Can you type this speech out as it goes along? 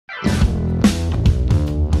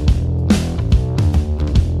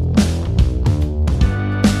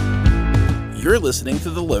You're listening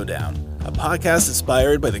to The Lowdown, a podcast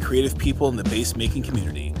inspired by the creative people in the bass making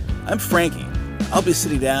community. I'm Frankie. I'll be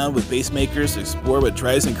sitting down with bass makers to explore what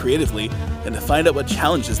drives them creatively and to find out what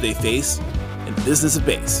challenges they face in the business of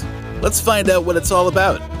bass. Let's find out what it's all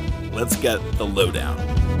about. Let's get The Lowdown.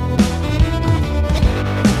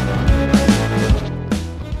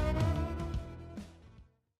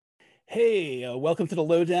 Hey, welcome to The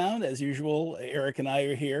Lowdown. As usual, Eric and I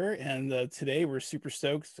are here, and today we're super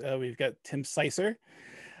stoked. We've got Tim Seisser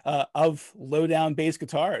of Lowdown Bass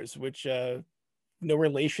Guitars, which no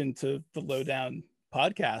relation to the Lowdown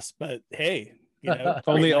podcast, but hey, you know,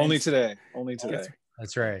 only today.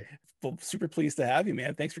 That's right. Well, super pleased to have you,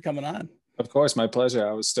 man. Thanks for coming on. Of course, my pleasure.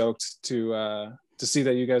 I was stoked to see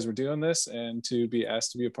that you guys were doing this and to be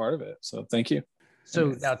asked to be a part of it. So thank you.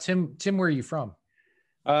 So now, Tim, where are you from?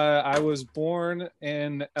 I was born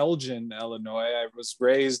in Elgin, Illinois. I was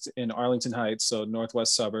raised in Arlington Heights, so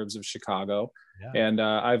northwest suburbs of Chicago. Yeah. And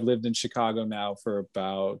I've lived in Chicago now for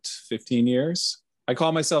about 15 years. I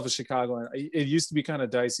call myself a Chicagoan. It used to be kind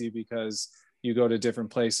of dicey because you go to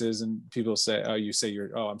different places and people say,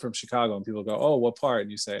 I'm from Chicago. And people go, oh, what part?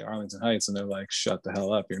 And you say Arlington Heights. And they're like, shut the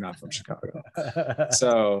hell up. You're not from Chicago.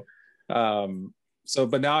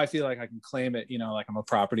 But now I feel like I can claim it, like I'm a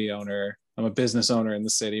property owner. I'm a business owner in the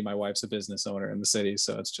city. My wife's a business owner in the city.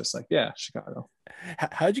 So it's just like, yeah, Chicago.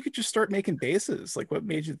 How'd you get your start making basses? Like, what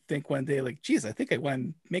made you think one day, like, geez, I think I want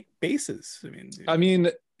to make basses? I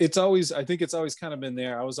think it's always kind of been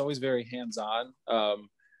there. I was always very hands-on.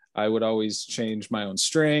 I would always change my own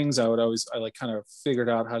strings. I kind of figured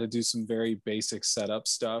out how to do some very basic setup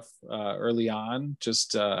stuff early on,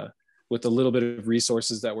 just with a little bit of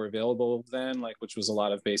resources that were available then, which was a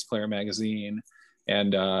lot of Bass Player magazine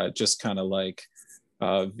and just kind of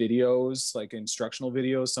videos, like instructional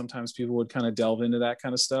videos. Sometimes people would kind of delve into that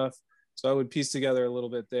kind of stuff. So I would piece together a little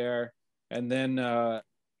bit there. And then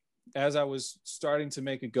as I was starting to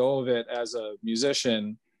make a go of it as a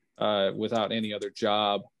musician without any other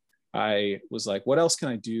job, I was like, what else can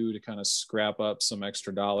I do to kind of scrap up some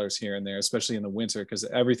extra dollars here and there, especially in the winter, because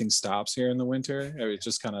everything stops here in the winter. It's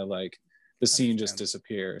just kind of like the scene just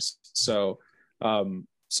disappears. So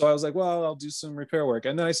I was like, well, I'll do some repair work.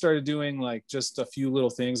 And then I started doing just a few little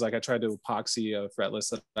things. I tried to epoxy a fretless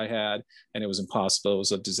that I had and it was impossible. It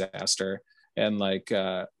was a disaster. And I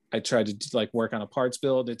tried to work on a parts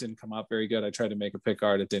build. It didn't come out very good. I tried to make a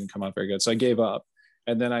pickguard. It didn't come out very good. So I gave up.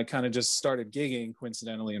 And then I kind of just started gigging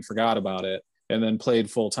coincidentally and forgot about it. And then played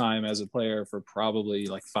full time as a player for probably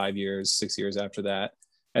 6 years after that.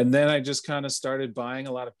 And then I just kind of started buying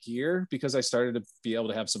a lot of gear because I started to be able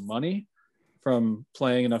to have some money from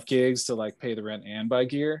playing enough gigs to pay the rent and buy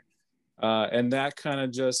gear. And that kind of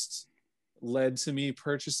just led to me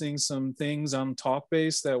purchasing some things on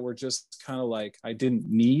Talkbass that were just kind of I didn't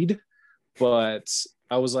need, but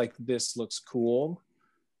I was like, this looks cool.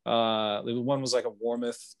 One was a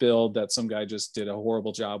Warmoth build that some guy just did a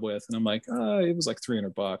horrible job with. And I'm like, it was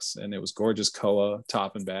 $300 and it was gorgeous Koa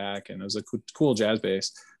top and back. And it was a cool jazz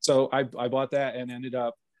bass. So I bought that and ended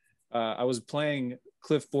up, I was playing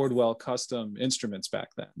Cliff Bordwell custom instruments back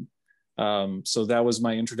then. So that was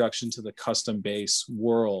my introduction to the custom bass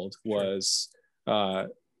world was, I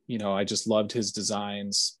just loved his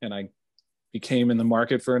designs and I became in the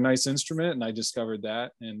market for a nice instrument and I discovered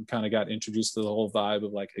that and kind of got introduced to the whole vibe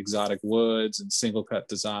of exotic woods and single cut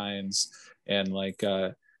designs and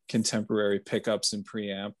contemporary pickups and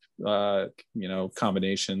preamp,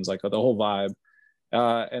 combinations, the whole vibe.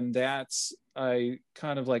 And that's, I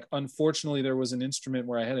kind of unfortunately there was an instrument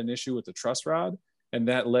where I had an issue with the truss rod and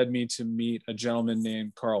that led me to meet a gentleman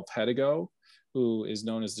named Carl Pedigo, who is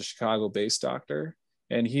known as the Chicago Bass Doctor.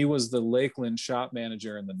 And he was the Lakeland shop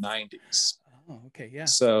manager in the 90s. Oh, okay, yeah.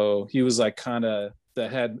 So he was kind of the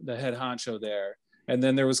head honcho there. And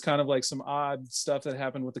then there was kind of some odd stuff that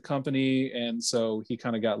happened with the company. And so he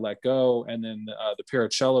kind of got let go. And then the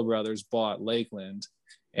Piricello brothers bought Lakeland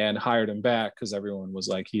and hired him back because everyone was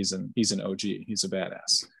like, he's an OG, he's a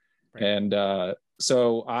badass. Right. And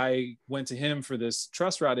so I went to him for this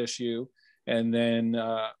truss rod issue and then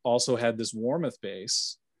also had this Warmoth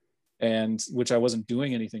bass, and which I wasn't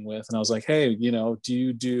doing anything with. And I was like, hey, do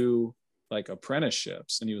you do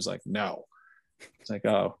apprenticeships? And he was like, no. It's like,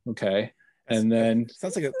 oh, okay. And then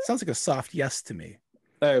sounds like a soft yes to me.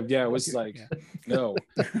 Yeah, it was no.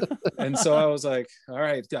 And so I was like, all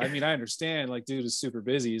right. I mean, I understand, dude is super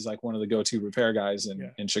busy. He's one of the go-to repair guys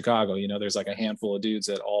in Chicago. There's a handful of dudes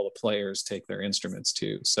that all the players take their instruments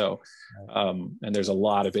to. So, and there's a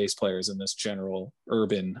lot of bass players in this general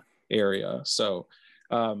urban area. So,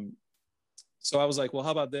 So I was like, well,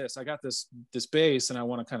 how about this? I got this bass and I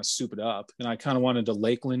want to kind of soup it up. And I kind of wanted to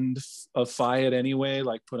Lakeland-ify it anyway,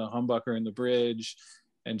 like put a humbucker in the bridge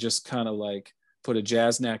and just kind of like put a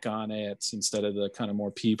jazz neck on it instead of the kind of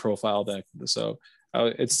more P profile neck. So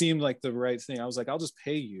it seemed like the right thing. I was like, I'll just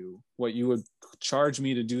pay you what you would charge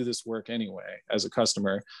me to do this work anyway as a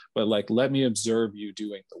customer, but like, let me observe you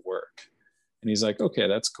doing the work. And he's like, okay,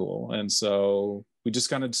 that's cool. And so we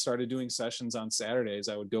just kind of started doing sessions on Saturdays.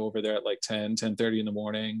 I would go over there at like 10:30 in the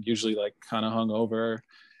morning, usually like kind of hungover,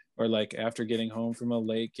 or like after getting home from a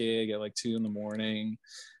late gig at like 2 in the morning.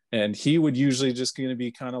 And he would usually just going to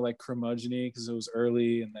be kind of like curmudgeon-y because it was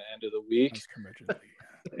early in the end of the week.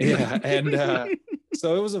 Yeah. And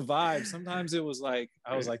so it was a vibe. Sometimes it was like,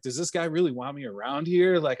 I was like, does this guy really want me around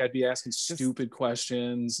here? Like I'd be asking stupid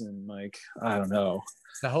questions and like, I don't know.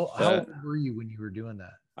 How old were you when you were doing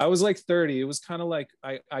that? I was like 30. It was kind of like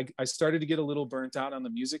I started to get a little burnt out on the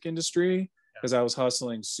music industry because I was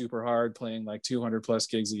hustling super hard, playing like 200 plus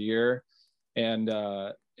gigs a year, and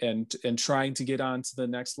trying to get on to the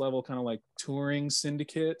next level, kind of like touring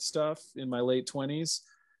syndicate stuff in my late 20s.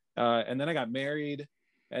 And then I got married,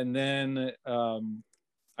 and then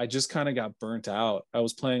I just kind of got burnt out. I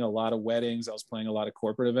was playing a lot of weddings. I was playing a lot of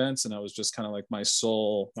corporate events, and I was just kind of like my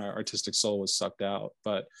artistic soul was sucked out.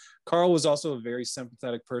 But Carl was also a very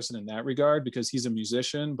sympathetic person in that regard because he's a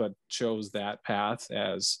musician, but chose that path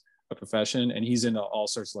as a profession. And he's into all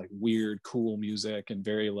sorts of like weird, cool music and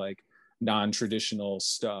very like non-traditional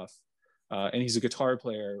stuff. And he's a guitar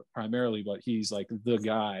player primarily, but he's like the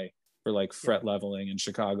guy for like fret leveling in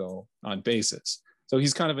Chicago on basses. So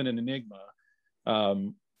he's kind of an enigma.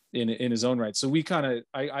 In his own right. So we kind of,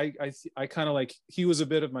 I kind of like, he was a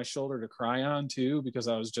bit of my shoulder to cry on too, because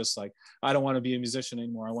I was just like, I don't want to be a musician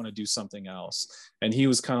anymore. I want to do something else. And he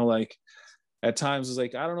was kind of like, at times was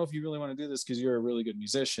like, I don't know if you really want to do this because you're a really good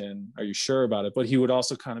musician. Are you sure about it? But he would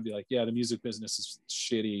also kind of be like, yeah, the music business is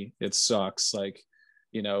shitty. It sucks. Like,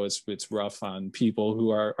 you know, it's rough on people who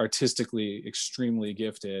are artistically extremely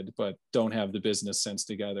gifted, but don't have the business sense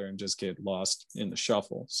together and just get lost in the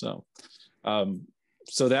shuffle.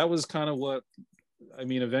 So that was kind of what, I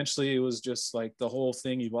mean, eventually it was just like the whole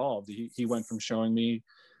thing evolved. He went from showing me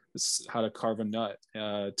how to carve a nut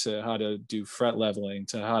to how to do fret leveling,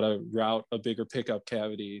 to how to route a bigger pickup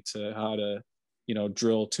cavity, to how to, you know,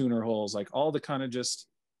 drill tuner holes, like all the kind of just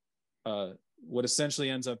what essentially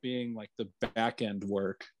ends up being like the back end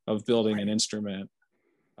work of building an instrument.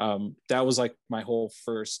 That was like my whole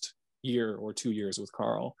first year or 2 years with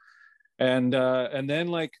Carl. And then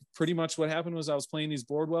like pretty much what happened was I was playing these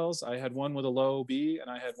Boardwells. I had one with a low B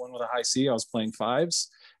and I had one with a high C. I was playing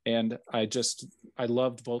fives, and I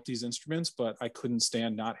loved both these instruments, but I couldn't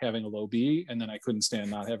stand not having a low B, and then I couldn't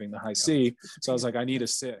stand not having the high C. So I was like, I need a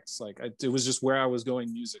six. Like it was just where I was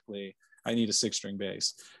going musically. I need a 6-string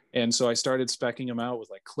bass. And so I started speccing them out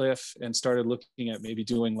with like Cliff, and started looking at maybe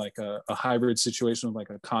doing like a hybrid situation with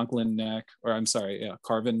like a Conklin neck, or I'm sorry, yeah,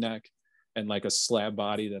 Carvin neck, and like a slab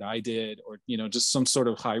body that I did, or, you know, just some sort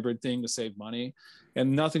of hybrid thing to save money.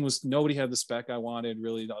 And nobody had the spec I wanted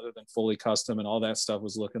really, other than fully custom, and all that stuff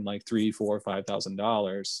was looking like $3,000, $4,000,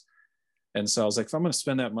 $5,000. And so I was like, if I'm going to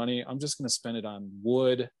spend that money, I'm just going to spend it on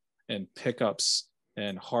wood and pickups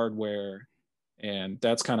and hardware. And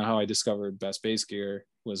that's kind of how I discovered Best Bass Gear,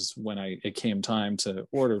 was when it came time to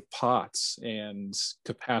order pots and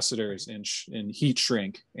capacitors and heat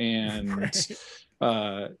shrink and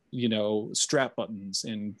you know, strap buttons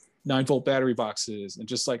and 9-volt battery boxes and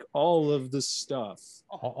just like all of the stuff.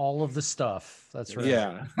 All of the stuff. That's right.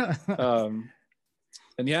 Yeah.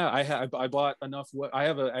 And yeah, I bought enough.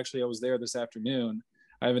 I was there this afternoon.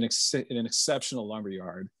 I have an exceptional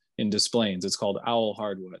lumberyard in Des Plaines. It's called Owl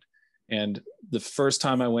Hardwood. And the first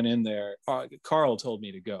time I went in there, Carl told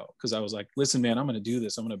me to go, because I was like, listen, man, I'm going to do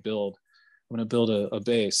this. I'm going to build a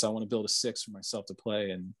bass. I want to build a 6 for myself to play.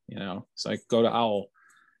 And, you know, so I go to Owl,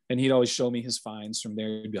 and he'd always show me his finds from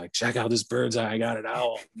there. He'd be like, check out this bird's eye I got at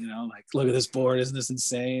Owl. You know, like, look at this board. Isn't this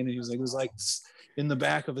insane? And he was like, it was like in the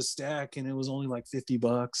back of a stack, and it was only like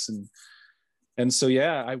 $50. And so,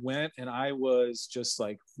 yeah, I went, and I was just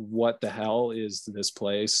like, what the hell is this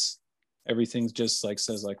place? Everything's just like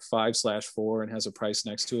says like 5/4 and has a price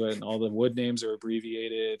next to it. And all the wood names are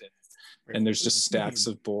abbreviated, and there's just stacks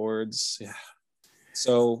of boards. Yeah.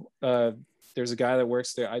 So there's a guy that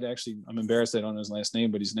works there. I'm embarrassed I don't know his last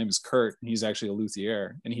name, but his name is Kurt, and he's actually a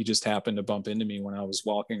luthier. And he just happened to bump into me when I was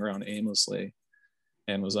walking around aimlessly,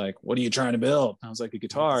 and was like, what are you trying to build? I was like, a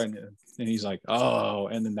guitar. And he's like, oh,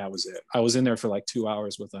 and then that was it. I was in there for like 2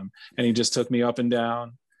 hours with him, and he just took me up and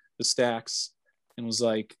down the stacks and was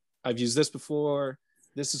like, I've used this before.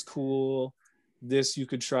 This is cool. this you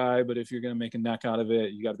could try, but if you're going to make a neck out of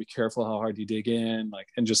it, you got to be careful how hard you dig in, like,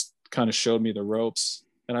 and just kind of showed me the ropes.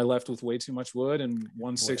 And I left with way too much wood, and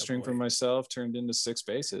one six string for myself turned into 6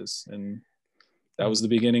 bases. And that was the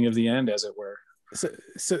beginning of the end, as it were.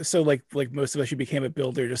 So like most of us, you became a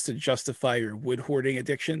builder just to justify your wood hoarding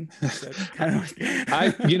addiction. Kind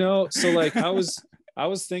of so like I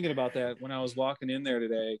was thinking about that when I was walking in there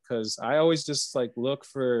today, because I always just like look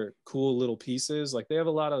for cool little pieces. Like they have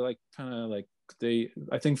a lot of like kind of like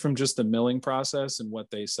I think from just the milling process and what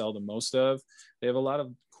they sell the most of, they have a lot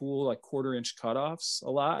of cool like 1/4-inch cutoffs a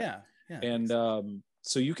lot. Yeah. And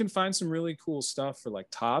so you can find some really cool stuff for like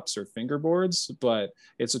tops or fingerboards, but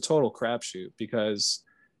it's a total crapshoot because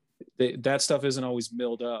that stuff isn't always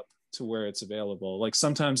milled up to where it's available. Like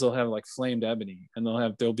sometimes they'll have like flamed ebony, and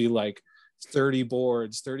there'll be like 30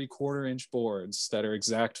 boards, 30 1/4-inch boards that are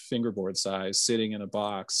exact fingerboard size sitting in a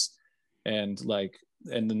box. And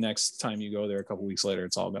the next time you go there a couple weeks later,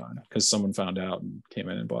 it's all gone because someone found out and came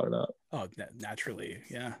in and bought it up. Oh, naturally.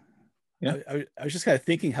 Yeah. Yeah. I was just kind of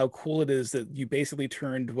thinking how cool it is that you basically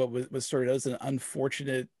turned what was started as an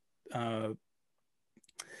unfortunate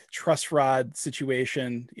truss rod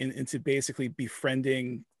situation into basically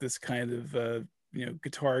befriending this kind of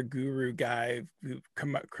guitar guru guy,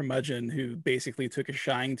 curmudgeon, who basically took a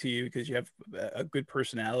shine to you because you have a good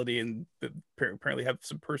personality and apparently have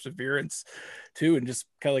some perseverance too, and just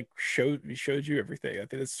kind of like showed you everything. I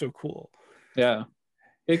think that's so cool. Yeah.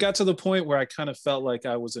 It got to the point where I kind of felt like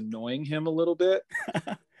I was annoying him a little bit. It's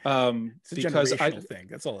a because generational thing.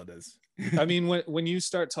 That's all it is. I mean, when you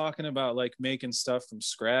start talking about like making stuff from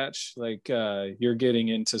scratch, like you're getting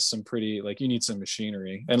into some pretty, like you need some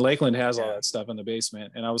machinery, and Lakeland has all that stuff in the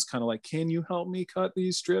basement. And I was kind of like, can you help me cut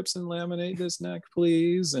these strips and laminate this neck,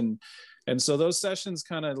 please? And so those sessions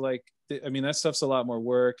kind of like, I mean, that stuff's a lot more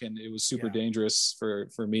work, and it was super dangerous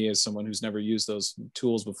for me as someone who's never used those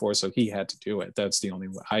tools before. So he had to do it. That's the only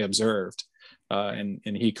way I observed, and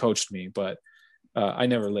he coached me, but I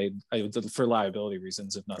never for liability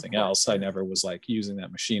reasons, if nothing else, I never was like using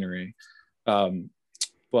that machinery.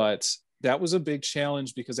 But that was a big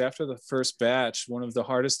challenge because after the first batch, one of the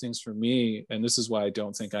hardest things for me, and this is why I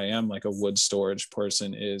don't think I am like a wood storage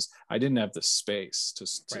person, is I didn't have the space to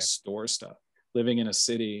store stuff. Living in a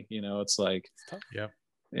city, it's like,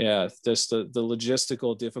 just the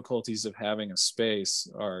logistical difficulties of having a space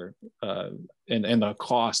are, and the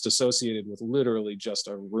cost associated with literally just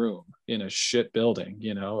a room in a shit building,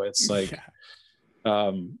 it's like,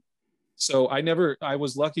 so I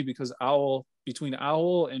was lucky because between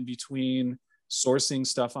Owl and between sourcing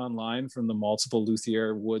stuff online from the multiple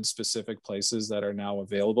luthier wood specific places that are now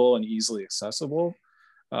available and easily accessible,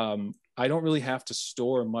 I don't really have to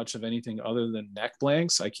store much of anything other than neck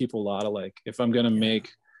blanks. I keep a lot of like, if I'm going to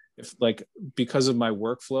make, because of my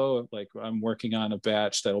workflow, like I'm working on a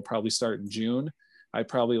batch that'll probably start in June. I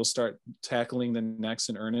probably will start tackling the necks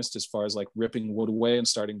in earnest as far as like ripping wood away and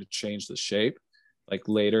starting to change the shape like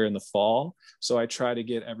later in the fall. So I try to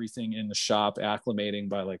get everything in the shop acclimating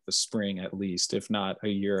by like the spring, at least, if not a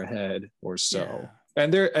year ahead or so. Yeah.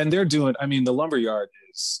 And they're doing, I mean, the lumberyard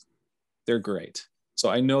they're great. So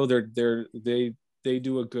I know they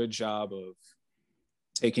do a good job of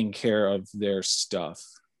taking care of their stuff.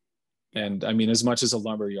 And I mean, as much as a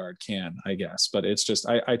lumberyard can, I guess, but it's just,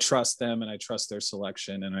 I trust them, and I trust their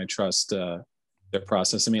selection, and I trust their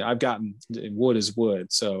process. I mean, wood is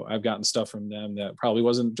wood. So I've gotten stuff from them that probably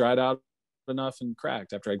wasn't dried out enough and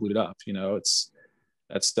cracked after I glued it up.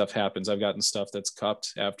 That stuff happens. I've gotten stuff that's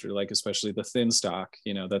cupped after, like, especially the thin stock,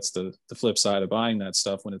 that's the flip side of buying that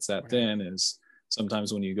stuff when it's that thin, is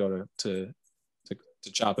sometimes when you go to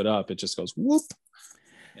chop it up, it just goes whoop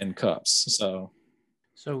and cups.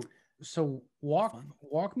 So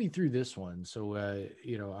walk me through this one. So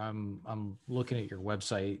I'm looking at your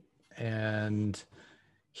website, and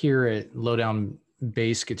here at Lowdown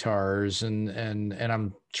Bass Guitars, and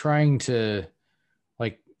I'm trying to,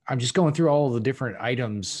 like, I'm just going through all the different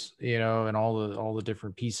items, and all the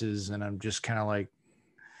different pieces, and I'm just kind of like,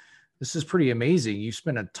 this is pretty amazing. You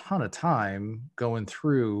spent a ton of time going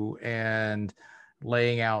through and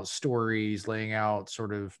laying out stories, laying out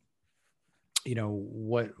sort of,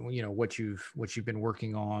 what you've been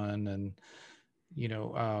working on, and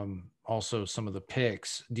also some of the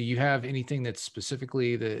picks. Do you have anything that's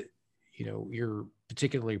specifically that you're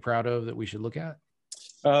particularly proud of that we should look at?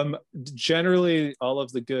 Generally, all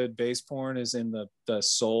of the good bass porn is in the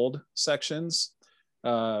sold sections.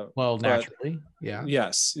 Well, naturally,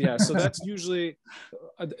 yes. So that's usually,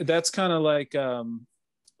 that's kind of like a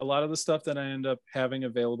lot of the stuff that I end up having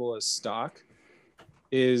available as stock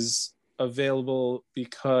is available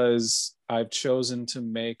because I've chosen to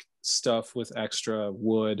make stuff with extra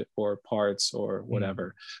wood or parts or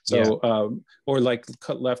whatever. So or like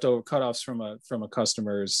leftover cutoffs from a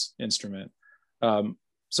customer's instrument.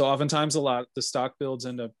 So oftentimes the stock builds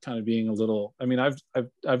end up kind of being a little, I mean,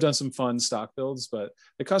 I've done some fun stock builds, but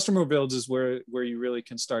the customer builds is where you really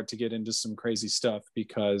can start to get into some crazy stuff,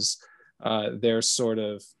 because they're sort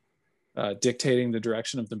of dictating the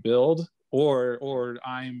direction of the build, or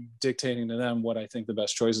I'm dictating to them what I think the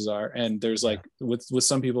best choices are. And there's like, with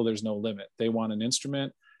some people, there's no limit. They want an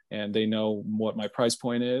instrument and they know what my price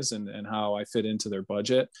point is and how I fit into their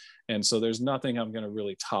budget. And so there's nothing I'm going to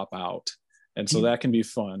really top out. And so that can be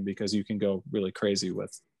fun, because you can go really crazy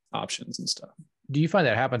with options and stuff. Do you find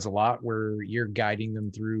that happens a lot, where you're guiding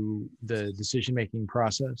them through the decision-making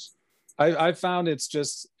process? I found it's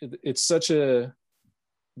such a,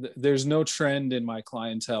 there's no trend in my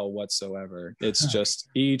clientele whatsoever. It's just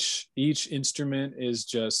each instrument is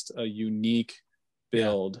just a unique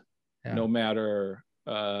build, no matter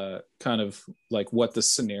kind of like what the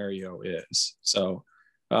scenario is. So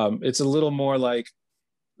it's a little more like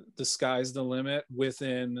the sky's the limit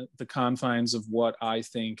within the confines of what I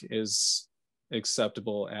think is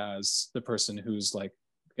acceptable as the person who's like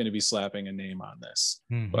going to be slapping a name on this.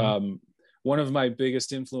 One of my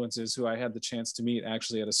biggest influences, who I had the chance to meet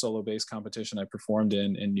actually at a solo bass competition I performed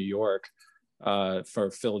in New York for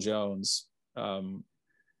Phil Jones,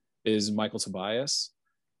 is Michael Tobias.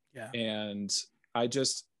 And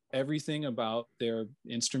everything about their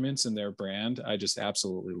instruments and their brand, I just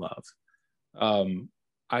absolutely love.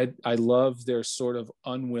 I love their sort of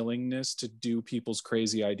unwillingness to do people's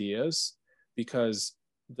crazy ideas, because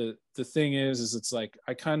the thing is it's like,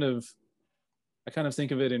 I kind of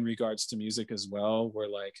think of it in regards to music as well, where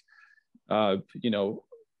like,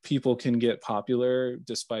 people can get popular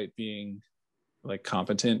despite being like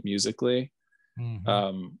competent musically.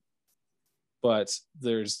 But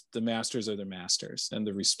there's the masters are the masters, and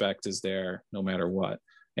the respect is there no matter what.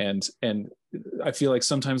 And I feel like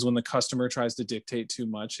sometimes when the customer tries to dictate too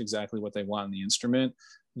much exactly what they want in the instrument,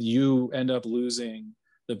 you end up losing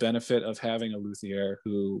the benefit of having a luthier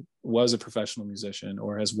who was a professional musician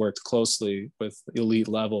or has worked closely with elite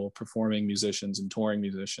level performing musicians and touring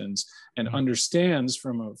musicians, and understands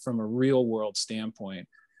from a real world standpoint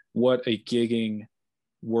what a gigging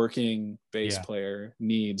working bass player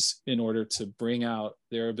needs in order to bring out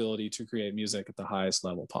their ability to create music at the highest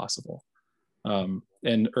level possible.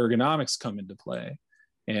 And ergonomics come into play,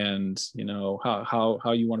 and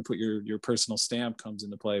how you want to put your personal stamp comes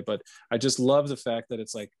into play. But I just love the fact that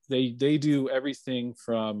it's like they do everything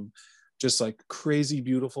from just like crazy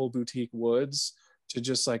beautiful boutique woods to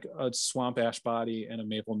just like a swamp ash body and a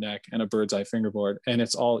maple neck and a bird's eye fingerboard, and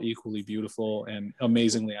it's all equally beautiful and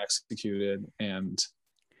amazingly executed.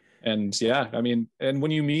 And yeah, I mean, and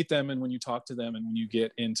when you meet them and when you talk to them and when you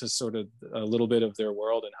get into sort of a little bit of their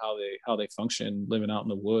world and how they function living out in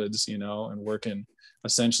the woods, and working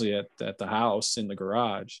essentially at the house in the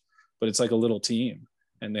garage, but it's like a little team,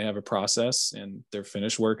 and they have a process, and their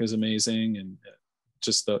finished work is amazing, and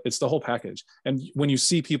just it's the whole package. And when you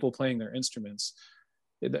see people playing their instruments,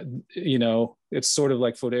 it's sort of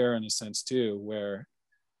like Fodera in a sense too, where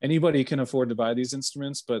anybody can afford to buy these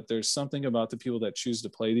instruments, but there's something about the people that choose to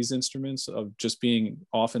play these instruments of just being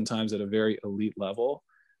oftentimes at a very elite level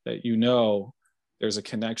that there's a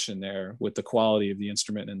connection there with the quality of the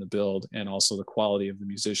instrument and the build, and also the quality of the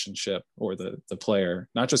musicianship or the player,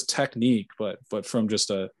 not just technique, but from just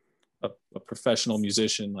a professional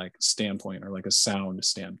musician like standpoint, or like a sound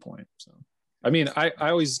standpoint. So I mean, I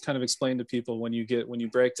always kind of explain to people, when you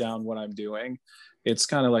break down what I'm doing, it's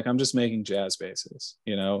kind of like I'm just making jazz basses.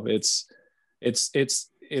 It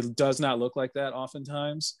does not look like that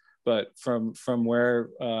oftentimes, but from where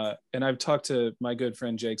and I've talked to my good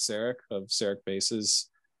friend Jake Sarek of Sarek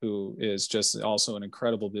Basses, who is just also an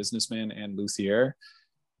incredible businessman and luthier,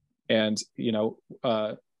 and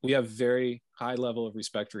we have very high level of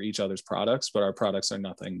respect for each other's products, but our products are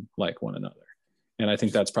nothing like one another. And I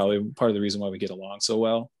think that's probably part of the reason why we get along so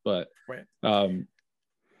well. But I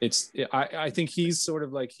think he's sort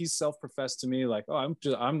of like, he's self-professed to me like, oh,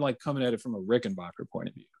 I'm like coming at it from a Rickenbacker point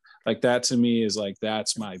of view. Like that to me is like,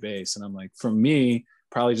 that's my bass. And I'm like, for me,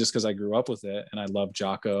 probably just because I grew up with it and I love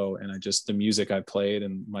Jocko and the music I played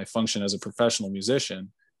and my function as a professional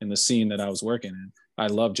musician in the scene that I was working in, I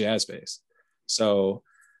love jazz bass. So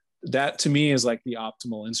that to me is like the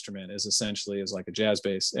optimal instrument, is essentially is like a jazz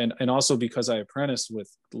bass. And also because I apprenticed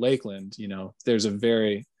with Lakeland, there's a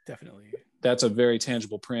very definitely that's a very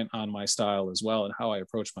tangible print on my style as well and how I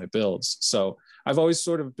approach my builds. So I've always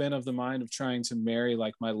sort of been of the mind of trying to marry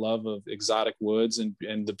like my love of exotic woods and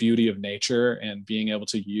the beauty of nature and being able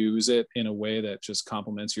to use it in a way that just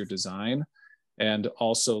complements your design. And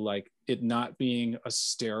also like it not being a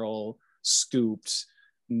sterile, scooped,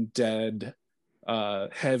 dead,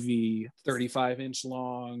 heavy 35-inch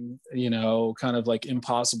long, you know, kind of like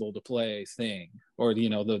impossible to play thing. Or, you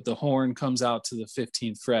know, the horn comes out to the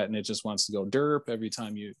 15th fret and it just wants to go derp every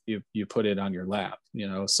time you put it on your lap, you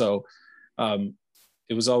know? So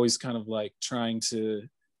it was always kind of like trying to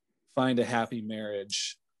find a happy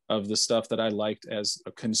marriage of the stuff that I liked as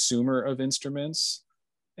a consumer of instruments,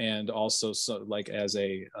 and also so like as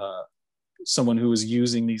a someone who was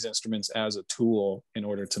using these instruments as a tool in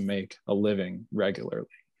order to make a living regularly.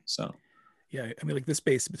 So yeah, I mean, like this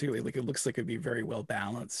bass particularly, like it looks like it'd be very well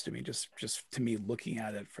balanced. I mean, just to me, looking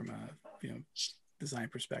at it from a, you know, design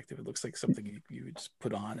perspective, it looks like something you would just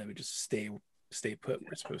put on. It would just stay put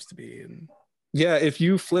where it's supposed to be. And yeah, if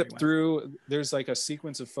you flip through, there's like a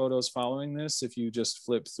sequence of photos following this. If you just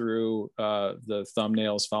flip through the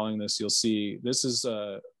thumbnails following this, you'll see this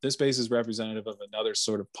bass is representative of another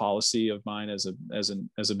sort of policy of mine as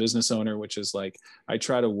a business owner, which is like I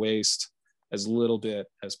try to waste as little bit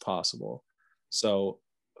as possible. So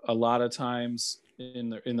a lot of times in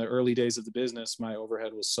the early days of the business, my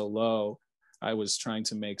overhead was so low, I was trying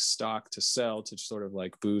to make stock to sell to sort of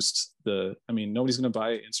like boost I mean, nobody's going to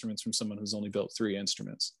buy instruments from someone who's only built 3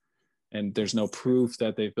 instruments. And there's no proof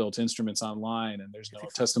that they've built instruments online. And there's no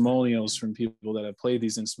testimonials from people that have played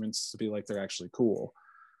these instruments to be like, they're actually cool.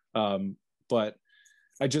 But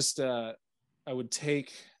I just, I would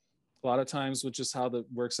take a lot of times with just how that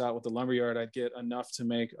works out with the lumberyard, I'd get enough to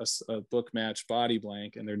make a book match body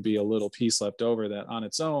blank, and there'd be a little piece left over that on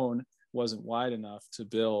its own wasn't wide enough to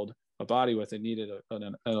build a body with. It needed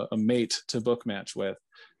a mate to book match with,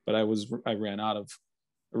 but I ran out of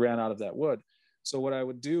that wood. So what I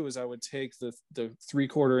would do is I would take the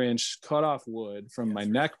 3/4 inch cutoff wood from my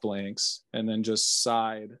neck blanks and then just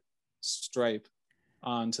side stripe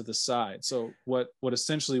onto the side. So what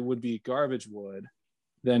essentially would be garbage wood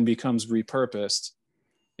then becomes repurposed,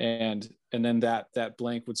 and then that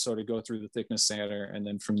blank would sort of go through the thickness sander, and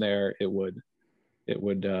then from there it would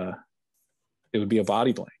be a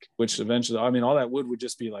body blank, which eventually, I mean, all that wood would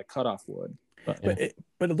just be like cutoff wood. But it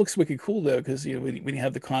looks wicked cool though, because you know when you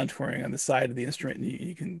have the contouring on the side of the instrument,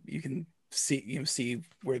 and you can see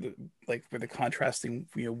where the contrasting,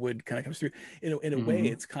 you know, wood kind of comes through. In a way,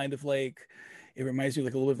 it's kind of like, it reminds me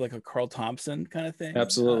like a little bit like a Carl Thompson kind of thing.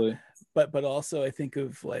 Absolutely. But also I think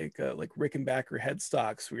of like Rickenbacker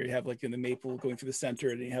headstocks, where you have like in the maple going through the center,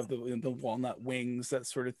 and you have the walnut wings, that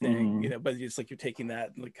sort of thing. You know, but it's like you're taking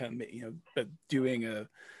that and like kind of, you know, but doing a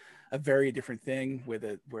very different thing with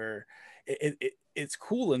it, where it's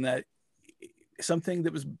cool in that something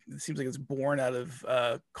that it seems like it's born out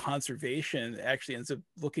of conservation actually ends up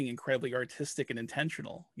looking incredibly artistic and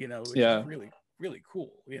intentional, you know, which is really, really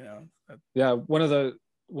cool, you know. Yeah, one of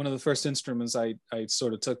the first instruments I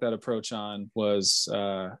sort of took that approach on was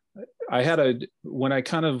when I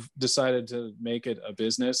kind of decided to make it a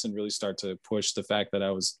business and really start to push the fact that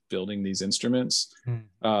I was building these instruments.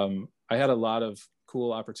 I had a lot of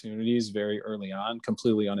cool opportunities very early on,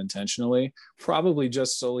 completely unintentionally, probably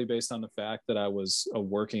just solely based on the fact that I was a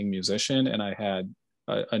working musician and I had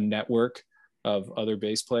a network of other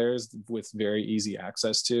bass players with very easy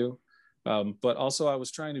access to. But also I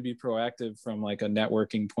was trying to be proactive from like a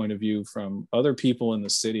networking point of view from other people in the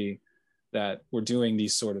city that were doing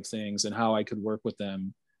these sort of things, and how I could work with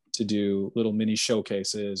them to do little mini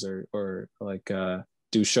showcases or like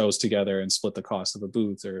do shows together and split the cost of a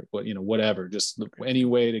booth, or what, you know, whatever, just any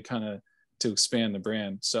way to kind of to expand the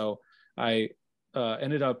brand. So I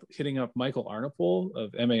ended up hitting up Michael Arnapol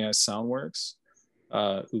of MAS Soundworks,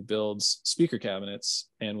 who builds speaker cabinets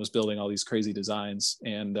and was building all these crazy designs.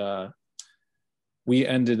 And he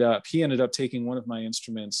ended up taking one of my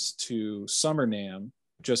instruments to Summer NAMM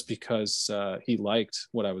just because he liked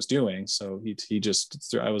what I was doing. So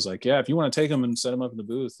I was like, yeah, if you want to take him and set him up in the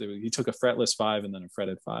booth. He took a fretless 5 and then a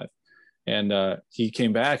fretted 5. And he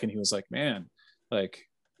came back and he was like, man, like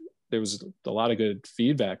there was a lot of good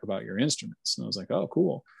feedback about your instruments. And I was like, oh,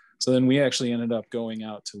 cool. So then we actually ended up going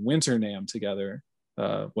out to Winter NAMM together,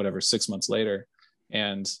 6 months later.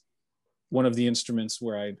 And one of the instruments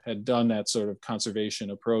where I had done that sort of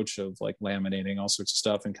conservation approach of like laminating all sorts of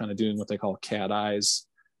stuff and kind of doing what they call cat eyes,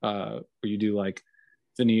 where you do like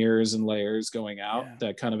veneers and layers going out,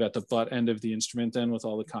 that kind of at the butt end of the instrument, then with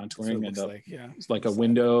all the contouring and like a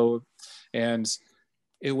window. And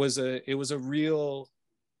it was a real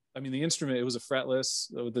I mean, the instrument, it was a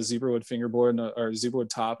fretless with a zebrawood fingerboard or a zebrawood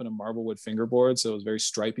top and a marblewood fingerboard. So it was very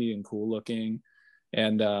stripy and cool looking.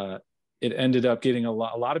 And it ended up getting a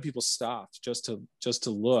lot of people stopped just to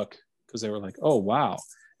look, because they were like, oh, wow.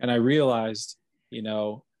 And I realized, you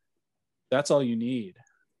know, that's all you need.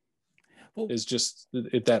 Well, is just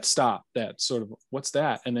that stop, that sort of, what's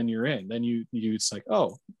that? And then you're in. Then you it's like,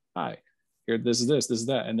 oh, hi, here, this is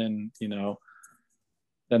that. And then, you know,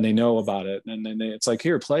 then they know about it, and then it's like,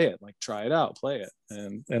 here, play it, like try it out, play it,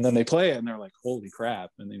 and then they play it, and they're like, holy crap,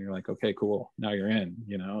 and then you're like, okay, cool, now you're in.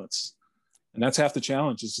 You know, and that's half the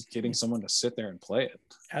challenge, is just getting someone to sit there and play it.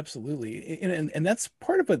 Absolutely, and that's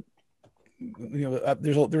part of what, you know.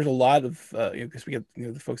 There's a lot of because we get, you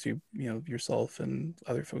know, the folks yourself and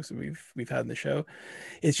other folks that we've had in the show.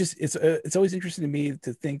 It's just it's always interesting to me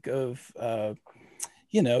to think of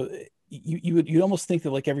you know. You'd almost think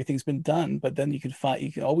that like everything's been done, but then you can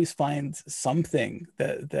always find something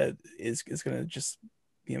that is going to just,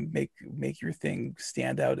 you know, make your thing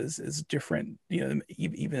stand out as different, you know,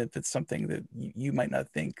 even if it's something that you might not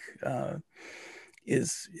think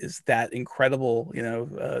is that incredible, you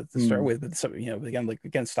know, to start with. But some, you know,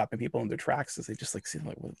 again stopping people in their tracks as they just like see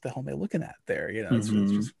like, what the hell am I looking at there, you know. It's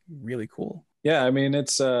just really cool. Yeah, I mean,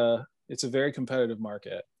 it's a very competitive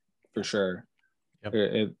market for sure.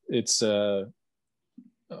 Yep. It's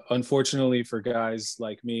unfortunately for guys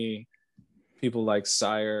like me, people like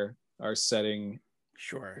Seisser are setting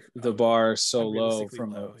the bar so low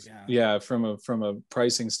from a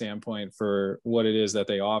pricing standpoint for what it is that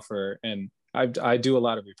they offer. And I do a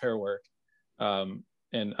lot of repair work,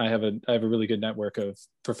 and I have a really good network of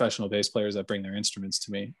professional bass players that bring their instruments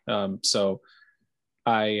to me. So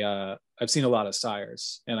I've seen a lot of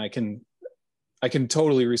Seissers, and I can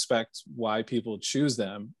totally respect why people choose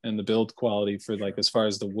them and the build quality for, like, as far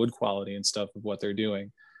as the wood quality and stuff of what they're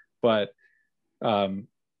doing. But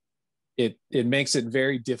it makes it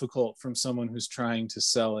very difficult from someone who's trying to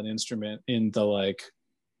sell an instrument in the, like,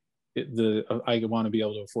 I want to be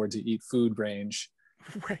able to afford to eat food range.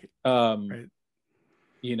 Right. Right.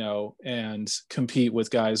 You know, and compete with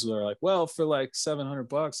guys who are like, well, for like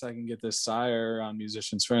 $700, I can get this Seisser on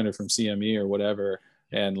Musician's Friend or from CME or whatever.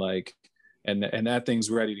 And like, and that thing's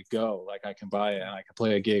ready to go. Like, I can buy it and I can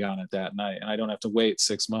play a gig on it that night, and I don't have to wait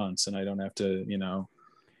 6 months, and I don't have to, you know,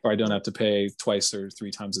 or I don't have to pay twice or three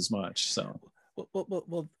times as much. So,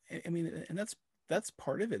 well, I mean, and that's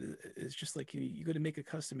part of it. Is just like you go to make a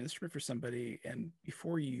custom instrument for somebody, and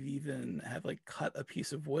before you even have like cut a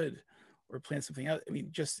piece of wood or plan something out, I mean,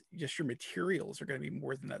 just your materials are going to be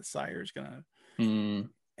more than that Seisser is going to,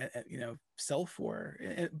 you know, sell for.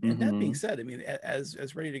 And that being said, I mean,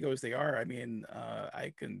 as ready to go as they are, I mean,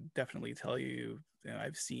 I can definitely tell you, you know,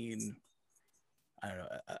 I've seen, I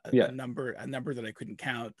don't know, a number that I couldn't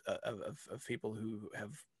count of people who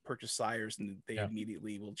have purchased Seissers, and they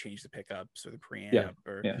immediately will change the pickups or the preamp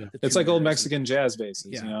or it's like old Mexican jazz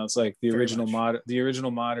basses. You know, it's like the original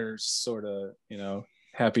modders sort of, you know,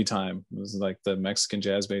 happy time. It was like the Mexican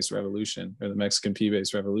jazz bass revolution, or the Mexican P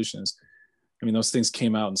bass revolutions. I mean, those things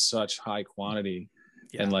came out in such high quantity,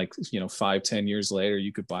 and like, you know, 5-10 years later,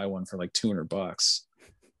 you could buy one for like $200.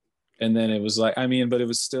 And then it was like, I mean, but it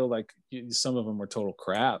was still like, some of them were total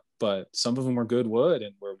crap, but some of them were good wood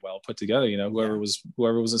and were well put together. You know, whoever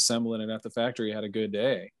was assembling it at the factory had a good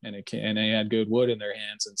day, and they had good wood in their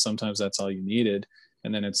hands. And sometimes that's all you needed.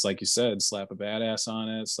 And then it's like you said, slap a badass on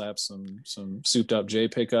it, slap some souped up J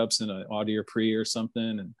pickups and an Audio Pre or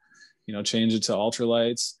something, and, you know, change it to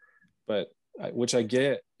ultralights. But which I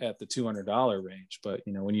get at the $200 range, but,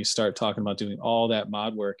 you know, when you start talking about doing all that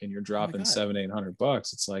mod work and you're dropping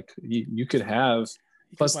 $700-800, it's like you could have,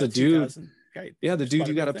 plus the dude, the dude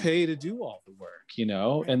you got to pay to do all the work, you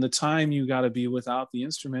know, and the time you got to be without the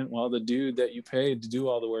instrument while the dude that you paid to do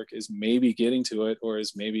all the work is maybe getting to it, or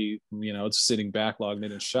is maybe, you know, it's sitting backlogged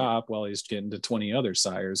in his shop while he's getting to 20 other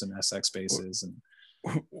Seissers and SX basses, and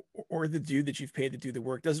or the dude that you've paid to do the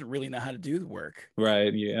work doesn't really know how to do the work.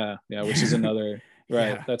 Right. Yeah. Which is another,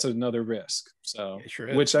 right. That's another risk. So,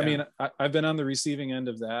 which, I mean, I've been on the receiving end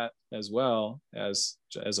of that as well as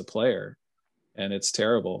a player, and it's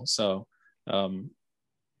terrible. So,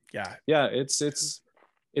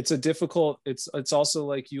 it's a difficult, it's also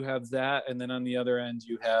like you have that. And then on the other end,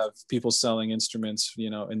 you have people selling instruments, you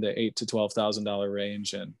know, in the $8,000 to $12,000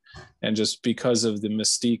 range. And just because of the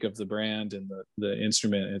mystique of the brand and the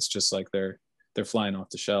instrument, it's just like they're flying off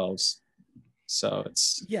the shelves. So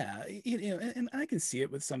it's and I can see it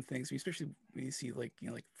with some things, especially when you see like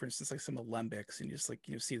like for instance like some alembics, and you just like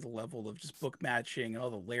see the level of just book matching and all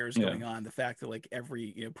the layers going on. The fact that like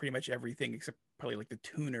every pretty much everything except probably like the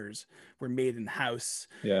tuners were made in house,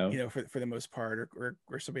 for the most part, or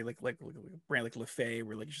somebody like a brand like LaFay,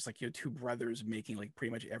 where like it's just like two brothers making like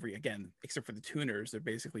pretty much every, again, except for the tuners, they're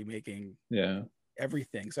basically making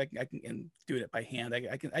everything. So I can and doing it by hand.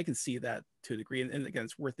 I can see that to a degree, and again,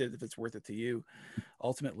 it's worth it if it's worth it to you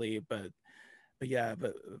ultimately. But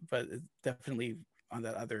definitely on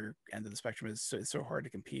that other end of the spectrum, it's so hard to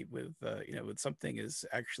compete with with something is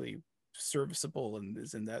actually serviceable and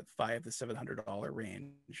is in that $500 to $700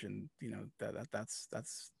 range, and that's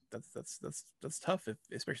tough,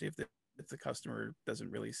 especially if the customer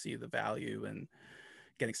doesn't really see the value and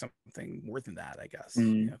getting something more than that, I guess.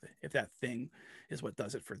 If that thing is what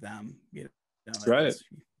does it for them, that's right.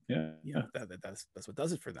 That's what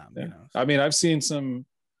does it for them. So. I mean, I've seen some.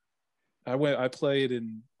 I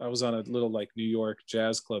was on a little like New York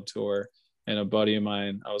jazz club tour, and a buddy of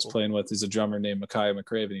mine I was playing with is a drummer named Micaiah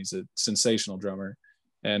McCraven. He's a sensational drummer,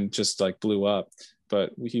 and just like blew up.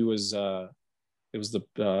 But he was it was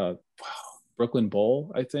the Brooklyn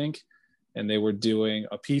Bowl, I think, and they were doing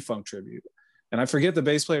a P-Funk tribute. And I forget the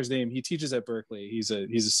bass player's name. He teaches at Berkeley. He's a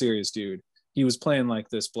serious dude. He was playing like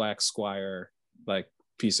this Black Squire like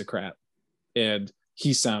piece of crap, and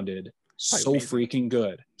he sounded so freaking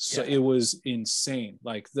good. So it was insane.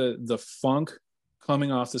 Like the funk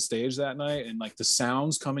coming off the stage that night, and like the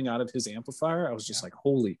sounds coming out of his amplifier, I was just like,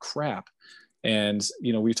 holy crap. And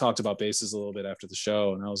we talked about basses a little bit after the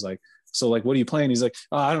show, and I was like, so like, what are you playing? He's like,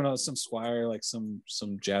 oh, I don't know, some Squire, like some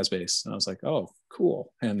jazz bass. And I was like, oh,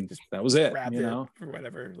 cool. And just that was it, or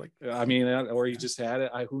whatever. Like, I mean, or you just had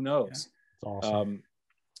it. Who knows? It's awesome.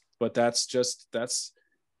 But that's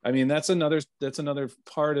another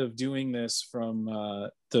part of doing this from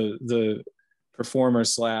the performer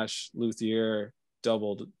 / luthier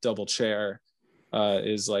double chair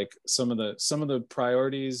is like some of the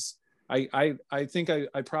priorities. I think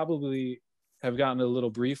I probably have gotten a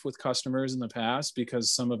little brief with customers in the past,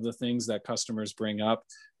 because some of the things that customers bring up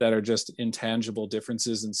that are just intangible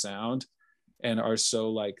differences in sound and are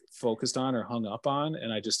so like focused on or hung up on,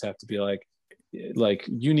 and I just have to be like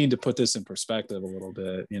you need to put this in perspective a little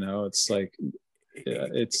bit. It's like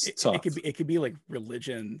it's tough. It could be like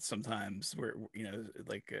religion sometimes, where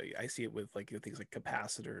I see it with like things like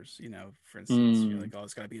capacitors, for instance. Like, oh,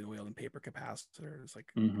 it's got to be the oil and paper capacitor. It's like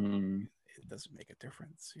it doesn't make a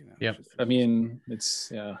difference. I mean,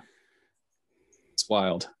 it's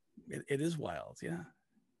wild. It is wild. Yeah,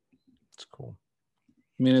 it's cool.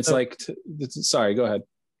 I mean, it's sorry, go ahead.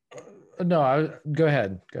 No, go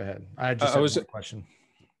ahead. I just have one question.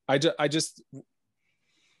 I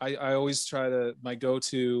always try to, my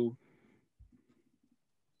go-to.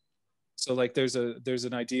 So like there's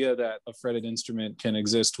an idea that a fretted instrument can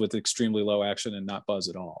exist with extremely low action and not buzz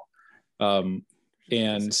at all. And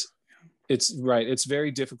it's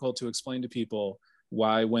very difficult to explain to people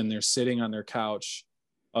why, when they're sitting on their couch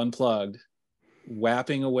unplugged,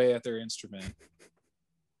 whapping away at their instrument,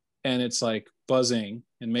 and it's like buzzing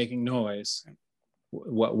and making noise,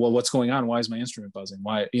 what's going on? Why is my instrument buzzing?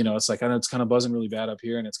 Why, it's like, I know it's kind of buzzing really bad up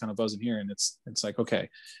here, and it's kind of buzzing here, and it's like, okay,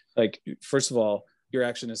 like, first of all, your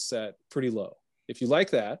action is set pretty low. If you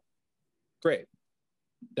like that, great.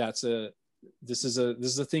 This is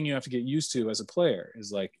a thing you have to get used to as a player,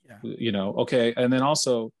 is like, okay. And then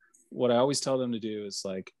also what I always tell them to do is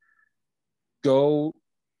like, go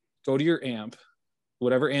to your amp,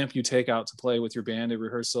 whatever amp you take out to play with your band at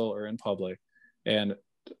rehearsal or in public, and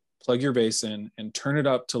plug your bass in and turn it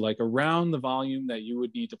up to like around the volume that you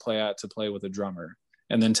would need to play at to play with a drummer.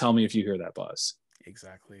 And then tell me if you hear that buzz.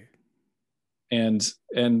 Exactly. And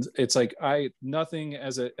it's like, I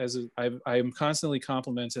am constantly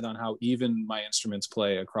complimented on how even my instruments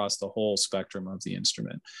play across the whole spectrum of the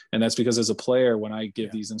instrument. And that's because as a player, when I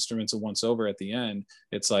give these instruments a once over at the end,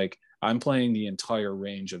 it's like, I'm playing the entire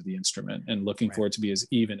range of the instrument and looking for it to be as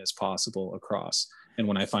even as possible across. And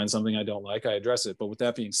when I find something I don't like, I address it. But with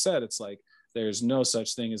that being said, it's like, there's no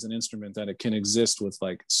such thing as an instrument that it can exist with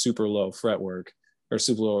like super low fretwork or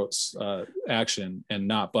super low action and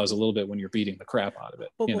not buzz a little bit when you're beating the crap out of it.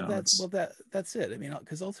 That's it. I mean,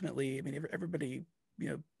 because ultimately, I mean, everybody,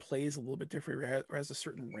 plays a little bit different, or has a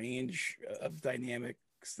certain range of dynamics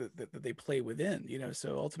that they play within,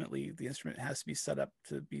 so ultimately the instrument has to be set up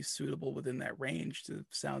to be suitable within that range to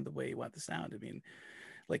sound the way you want to sound. I mean,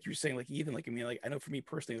 like you're saying, like even like, I mean, like I know for me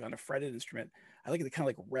personally on a fretted instrument, I like it to kind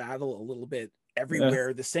of like rattle a little bit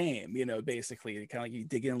everywhere the same, you know, basically kind of like you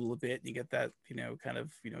dig in a little bit and you get that, you know, kind of,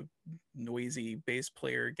 you know, noisy bass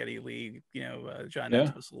player, Geddy Lee, you know, John Yeah.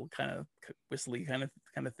 Entwistle kind of whistly kind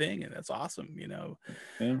of thing. And that's awesome, you know.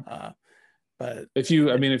 Yeah. But if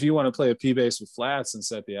you, I mean, if you want to play a P bass with flats and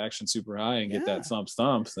set the action super high and get that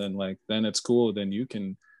thump, then like, then it's cool. Then you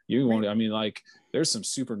won't, I mean, like there's some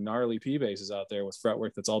super gnarly P basses out there with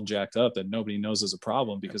fretwork that's all jacked up that nobody knows is a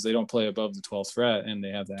problem because they don't play above the 12th fret and they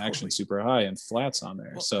have the action super high and flats on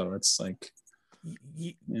there. Well, so it's like,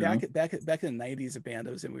 back in the 90s, a band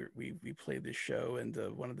I was in, we played this show, and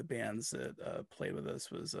one of the bands that played with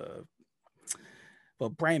us was well,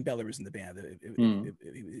 Brian Beller was in the band.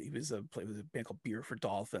 He was played with a band called Beer for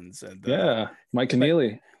Dolphins, and Mike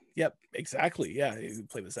Keneally. Yep, exactly. Yeah, he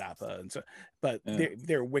played with Zappa, and so, but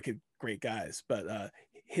they're wicked great guys. But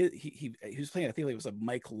he was playing, I think it was a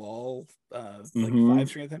Mike Lall like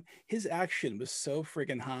 5-string at the time. His action was so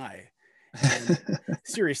friggin' high, and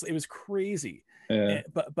seriously, it was crazy.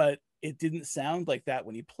 But it didn't sound like that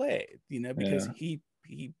when he played, you know, because he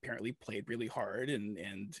apparently played really hard, and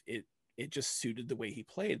it just suited the way he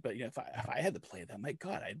played. But you know, if I had to play that, my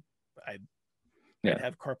God, I'd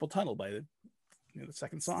have carpal tunnel by the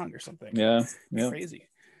second song or something. Crazy.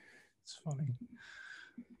 It's funny.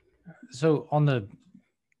 So on the,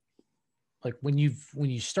 like when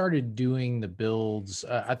you started doing the builds,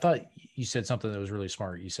 I thought you said something that was really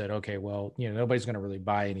smart. You said, okay, well, you know, nobody's going to really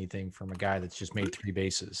buy anything from a guy that's just made 3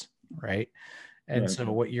 basses, right? And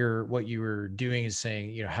so what you were doing is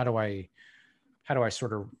saying, you know, how do I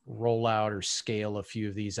sort of roll out or scale a few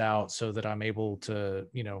of these out so that I'm able to,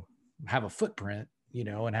 you know, have a footprint, you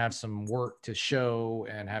know, and have some work to show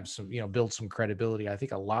and have some, you know, build some credibility. I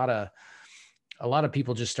think a lot of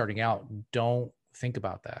people just starting out don't think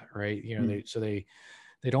about that, right? You know,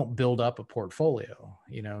 they don't build up a portfolio,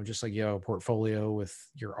 you know, just like you have a portfolio with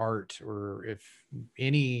your art, or if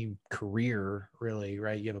any career really,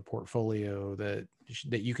 right? You have a portfolio that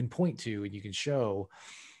you can point to and you can show.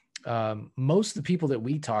 Most of the people that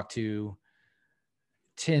we talk to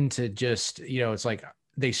tend to just, you know, it's like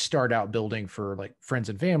they start out building for like friends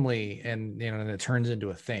and family, and, you know, and it turns into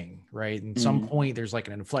a thing, right? And some point there's like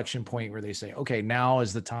an inflection point where they say, okay, now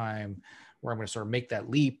is the time where I'm going to sort of make that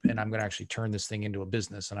leap, and I'm going to actually turn this thing into a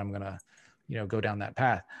business, and I'm going to, you know, go down that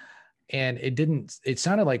path. And it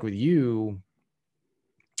sounded like with you,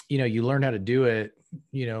 you know, you learned how to do it,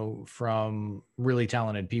 you know, from really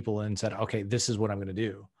talented people, and said, okay, this is what I'm going to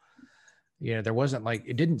do. You know, there wasn't like,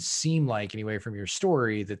 it didn't seem like anyway from your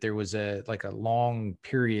story that there was a long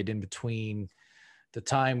period in between the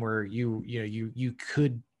time where you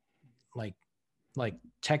could like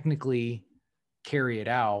technically carry it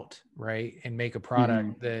out, right, and make a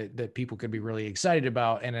product that people could be really excited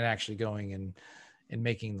about, and then actually going and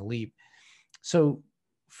making the leap. So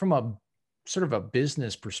from a sort of a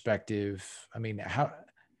business perspective, I mean, how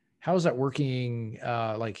is that working?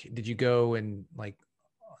 Like, did you go and like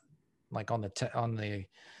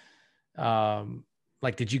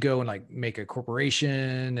did you go and like make a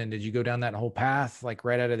corporation, and did you go down that whole path like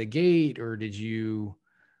right out of the gate, or did you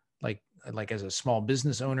like as a small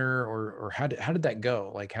business owner, or how did that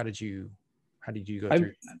go? Like, how did you go through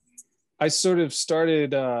that? I sort of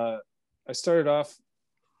started off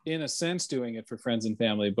in a sense doing it for friends and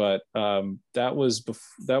family, but that was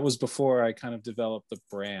before I kind of developed the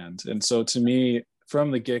brand. And so to me,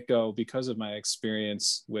 from the get-go, because of my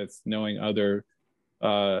experience with knowing other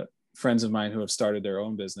friends of mine who have started their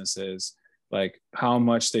own businesses, like how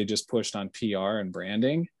much they just pushed on PR and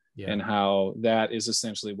branding, and how that is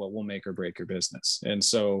essentially what will make or break your business. And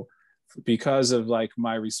so because of like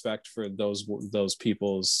my respect for those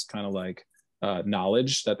people's kind of like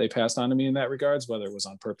knowledge that they passed on to me in that regards, whether it was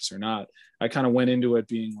on purpose or not, I kind of went into it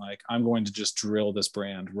being like, I'm going to just drill this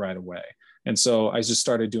brand right away. And so I just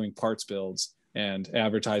started doing parts builds and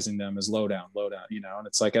advertising them as Lowdown, you know. And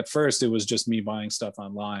it's like, at first it was just me buying stuff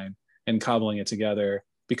online and cobbling it together,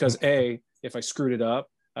 because if I screwed it up,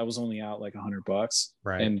 I was only out like $100,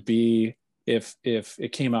 right? And B, if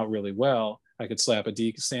it came out really well, I could slap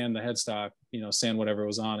sand the headstock, you know, sand whatever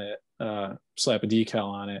was on it, slap a decal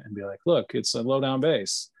on it and be like, look, it's a Lowdown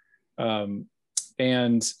bass.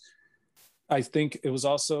 And I think it was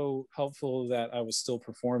also helpful that I was still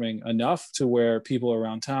performing enough to where people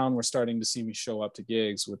around town were starting to see me show up to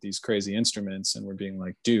gigs with these crazy instruments, and were being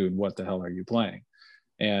like, dude, what the hell are you playing?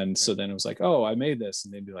 And so then it was like, oh, I made this.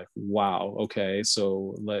 And they'd be like, wow, okay,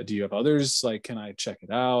 so do you have others? Like, can I check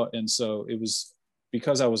it out? And so it was,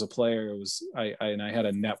 because I was a player, it was, I had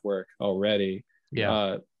a network already.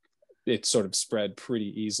 it sort of spread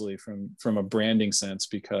pretty easily from a branding sense,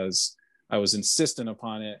 because I was insistent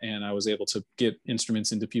upon it, and I was able to get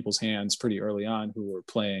instruments into people's hands pretty early on who were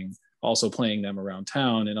also playing them around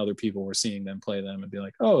town, and other people were seeing them play them and be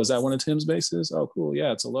like, oh, is that one of Tim's basses? Oh, cool.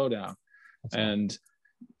 Yeah, it's a Lowdown. And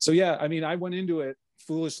so, yeah, I mean, I went into it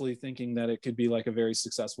foolishly thinking that it could be like a very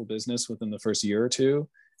successful business within the first year or two.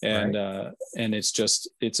 And, and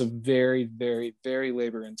it's a very, very, very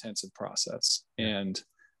labor intensive process. And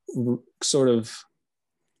sort of,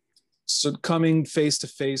 so coming face to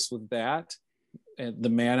face with that, and the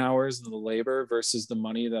man hours and the labor versus the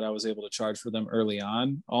money that I was able to charge for them early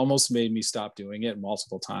on, almost made me stop doing it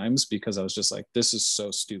multiple times, because I was just like, this is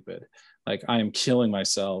so stupid. Like, I am killing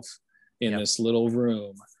myself in this little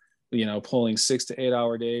room, you know, pulling 6 to 8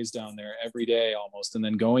 hour days down there every day almost, and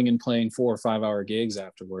then going and playing 4 or 5 hour gigs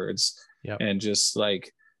afterwards. And just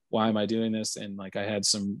like, why am I doing this? And like, I had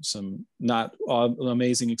some not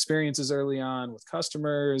amazing experiences early on with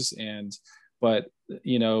customers, but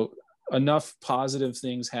you know, enough positive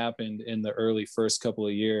things happened in the early first couple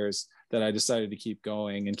of years that I decided to keep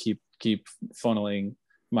going and keep funneling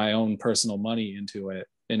my own personal money into it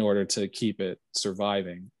in order to keep it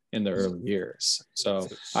surviving in the early years. So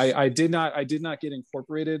I did not get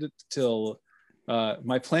incorporated till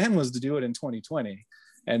my plan was to do it in 2020.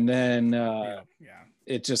 And then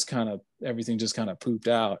it just everything just kind of pooped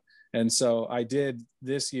out. And so I did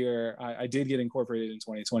this year, I did get incorporated in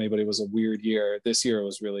 2020, but it was a weird year. This year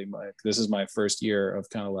was really this is my first year of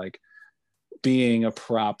kind of like being a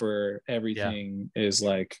proper, everything is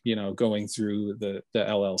like, you know, going through the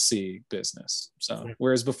LLC business. So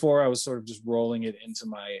whereas before I was sort of just rolling it into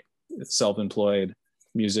my self-employed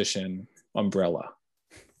musician umbrella.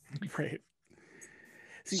 Right.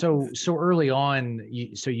 So early on,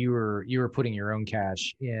 you were putting your own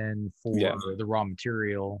cash in for the raw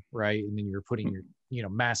material, right? And then you were putting your, you know,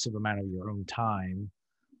 massive amount of your own time,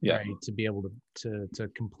 right, to be able to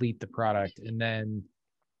complete the product. And then,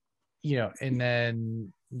 you know, and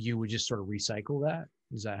then you would just sort of recycle that.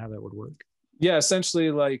 Is that how that would work? Yeah,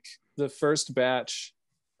 essentially, like the first batch,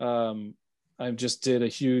 I just did a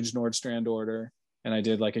huge Nordstrand order, and I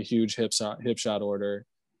did like a huge hip shot order.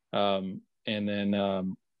 And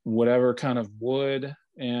then whatever kind of wood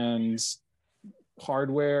and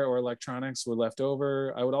hardware or electronics were left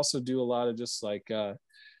over. I would also do a lot of just like, I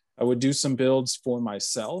would do some builds for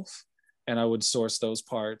myself, and I would source those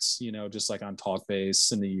parts, you know, just like on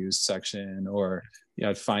Talkbase in the used section, or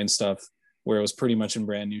I'd find stuff where it was pretty much in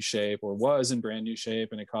brand new shape, or was in brand new shape,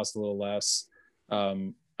 and it cost a little less.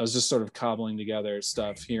 I was just sort of cobbling together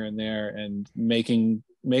stuff here and there and making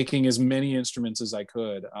as many instruments as I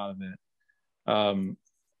could out of it.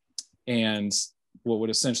 And what would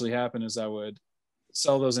essentially happen is I would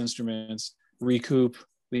sell those instruments, recoup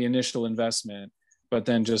the initial investment, but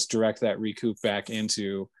then just direct that recoup back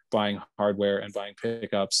into buying hardware and buying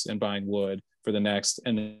pickups and buying wood for the next.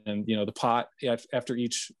 And then, you know, the pot after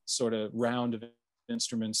each sort of round of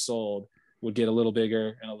instruments sold would get a little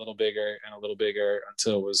bigger and a little bigger and a little bigger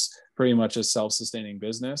until it was pretty much a self-sustaining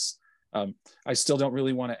business. I still don't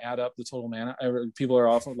really want to add up the total man. People are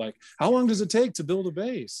often like, how long does it take to build a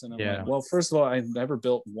bass? And I'm like, well, first of all, I've never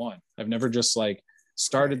built one. I've never just like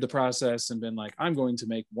started the process and been like, I'm going to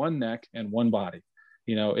make one neck and one body.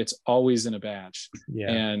 You know, it's always in a batch.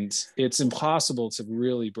 And it's impossible to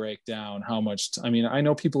really break down how much, I mean, I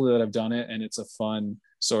know people that have done it, and it's a fun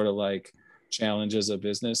sort of like challenge as a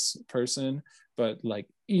business person, but like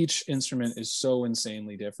each instrument is so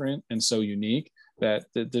insanely different and so unique that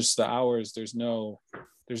there's the hours, there's no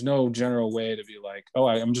general way to be like, oh,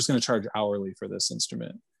 I'm just going to charge hourly for this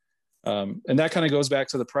instrument. And that kind of goes back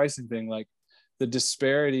to the pricing thing. Like the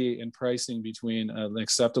disparity in pricing between an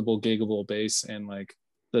acceptable giggable bass and like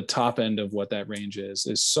the top end of what that range is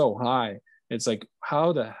so high. It's like,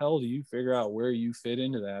 how the hell do you figure out where you fit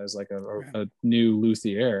into that as like a new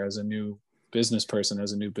luthier, as a new business person,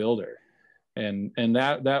 as a new builder? And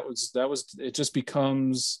that was it. Just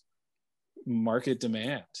becomes market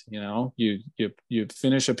demand. You know, you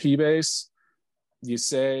finish a P bass, you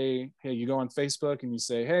say, hey, you go on Facebook and you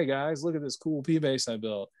say, hey guys, look at this cool P bass I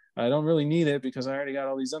built. I don't really need it because I already got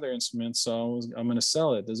all these other instruments, so I'm going to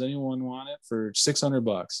sell it. Does anyone want it for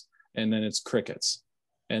 $600? And then it's crickets.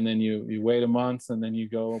 And then you wait a month, and then you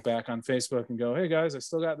go back on Facebook and go, hey guys, I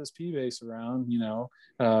still got this P bass around, you know,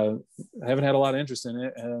 I haven't had a lot of interest in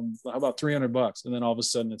it. And how about $300? And then all of a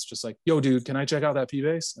sudden it's just like, yo dude, can I check out that P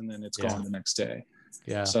bass? And then it's gone the next day.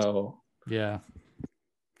 So I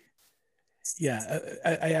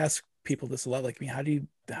ask people this a lot. Like, I mean, how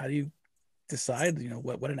do you decide, you know,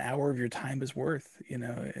 what an hour of your time is worth, you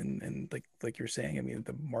know? And like you're saying, I mean,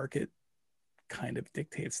 the market kind of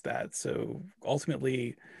dictates that. So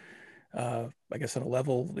ultimately, I guess on a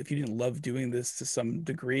level, if you didn't love doing this to some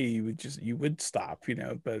degree, you would stop,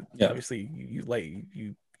 but Yeah. obviously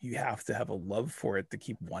you have to have a love for it to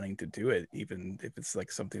keep wanting to do it, even if it's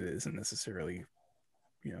like something that isn't necessarily,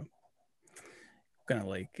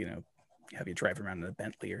 gonna have you drive around in a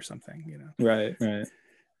Bentley or something. Right.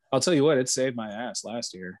 I'll tell you what, it saved my ass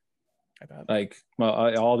last year. I bet. Like, well,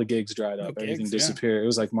 all the gigs dried up, everything gigs, disappeared. yeah. It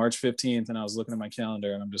was like March 15th, and I was looking at my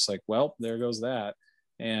calendar, and I'm just like, well, there goes that.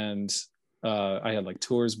 And I had like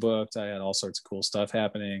tours booked. I had all sorts of cool stuff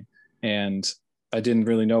happening, and I didn't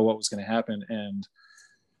really know what was going to happen. And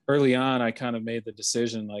early on, I kind of made the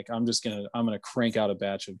decision, like, I'm gonna crank out a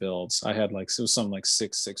batch of builds. I had like, it was something like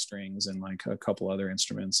six strings and like a couple other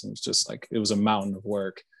instruments. And it was just like, it was a mountain of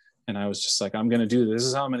work. And I was just like, I'm gonna do this. This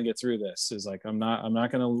is how I'm gonna get through this. Is like, I'm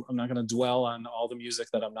not gonna dwell on all the music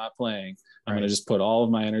that I'm not playing. I'm gonna just put all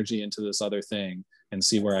of my energy into this other thing and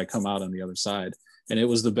see where I come out on the other side. And it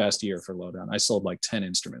was the best year for Lowdown. I sold like 10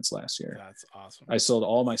 instruments last year. That's awesome. I sold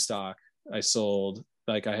all my stock. I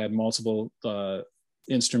had multiple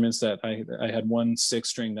instruments that I had one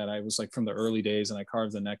 6-string that I was like from the early days, and I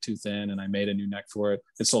carved the neck too thin and I made a new neck for it.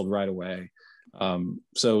 It sold right away.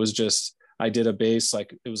 So it was just, I did a bass,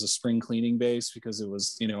 like it was a spring cleaning bass because it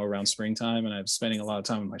was, around springtime, and I was spending a lot of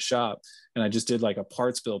time in my shop, and I just did like a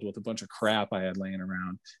parts build with a bunch of crap I had laying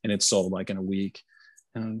around, and it sold like in a week.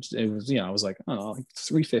 And it was, I was like, oh, like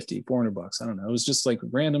 $350, $400. I don't know. It was just like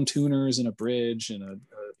random tuners and a bridge and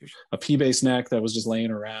a P bass neck that was just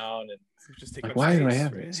laying around. And just like, why do I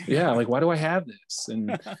have this? Yeah. Like, why do I have this?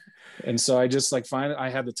 And so I just like I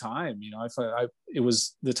had the time,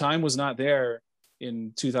 the time was not there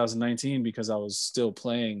in 2019 because I was still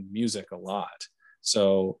playing music a lot.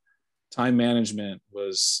 So time management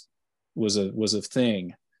was a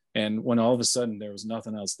thing. And when all of a sudden there was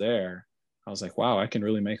nothing else there, I was like, wow, I can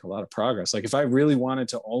really make a lot of progress. Like if I really wanted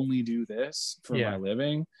to only do this for my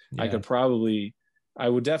living, I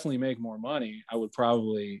would definitely make more money. I would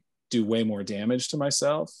probably do way more damage to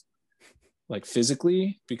myself, like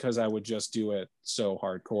physically, because I would just do it so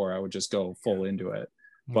hardcore. I would just go full into it.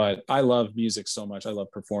 But I love music so much. I love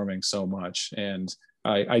performing so much. And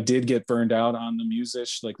I did get burned out on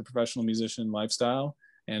the professional musician lifestyle,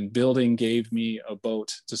 and building gave me a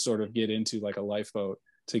boat to sort of get into, like a lifeboat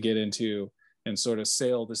to get into and sort of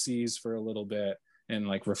sail the seas for a little bit and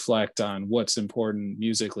like reflect on what's important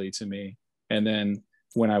musically to me. And then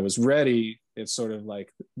when I was ready, it's sort of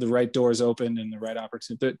like the right doors opened and the right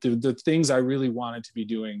opportunity. The things I really wanted to be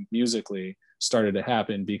doing musically started to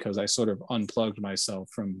happen because I sort of unplugged myself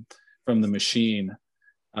from the machine,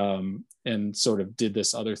 and sort of did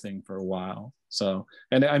this other thing for a while. So,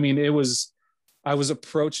 and I mean, I was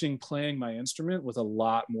approaching playing my instrument with a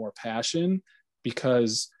lot more passion,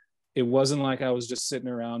 because it wasn't like I was just sitting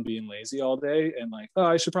around being lazy all day and like, oh,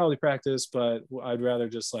 I should probably practice, but I'd rather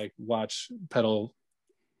just like watch pedal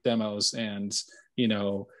demos and,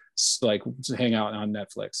 like hang out on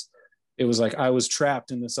Netflix. It was like I was trapped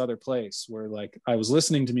in this other place where like I was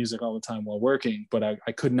listening to music all the time while working, but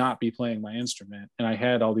I could not be playing my instrument. And I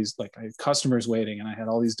had all these, like, I had customers waiting, and I had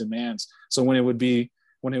all these demands. So when it would be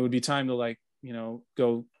time to like,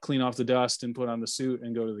 go clean off the dust and put on the suit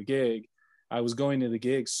and go to the gig, I was going to the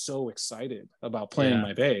gig so excited about playing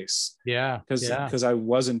my bass. Yeah. Because I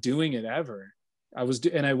wasn't doing it ever. I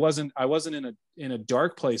wasn't in a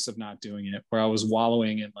dark place of not doing it where I was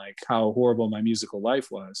wallowing in like how horrible my musical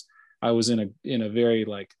life was. I was in a very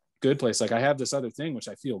like good place. Like I have this other thing which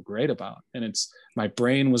I feel great about, and it's my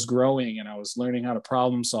brain was growing, and I was learning how to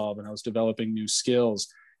problem solve, and I was developing new skills,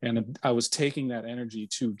 and I was taking that energy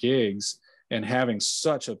to gigs and having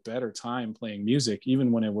such a better time playing music,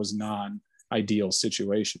 even when it was non-ideal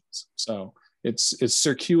situations. So it's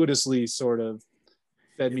circuitously sort of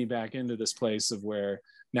fed me back into this place of where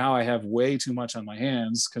now I have way too much on my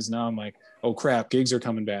hands, because now I'm like, oh crap, gigs are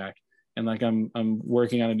coming back. And like I'm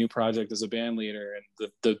working on a new project as a band leader,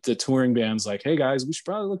 and the touring band's like, hey guys, we should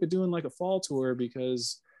probably look at doing like a fall tour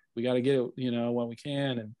because we got to get it, when we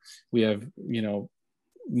can. And we have,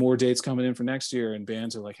 more dates coming in for next year, and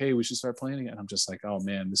bands are like, hey, we should start planning it. And I'm just like, oh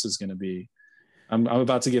man, this is going to be, I'm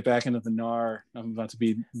about to get back into the gnar. I'm about to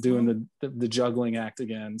be doing the juggling act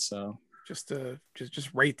again. So just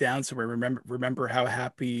write down somewhere. Remember how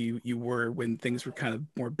happy you were when things were kind of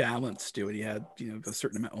more balanced. And you had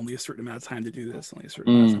only a certain amount of time to do this, only a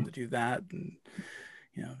certain amount of time to do that, and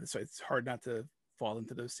it's hard not to fall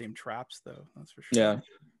into those same traps, though. That's for sure.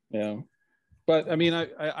 Yeah. But I mean,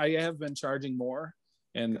 I have been charging more,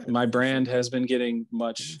 and my brand has been getting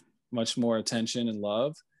much more attention and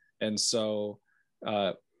love, and so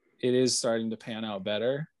it is starting to pan out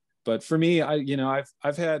better. But for me,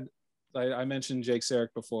 I've had, I mentioned Jake Sarek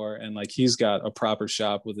before, and like he's got a proper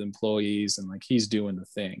shop with employees, and like he's doing the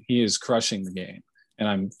thing. He is crushing the game, and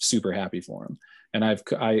I'm super happy for him. And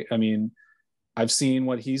I mean, I've seen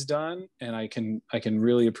what he's done, and I can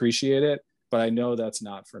really appreciate it. But I know that's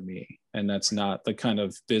not for me, and that's not the kind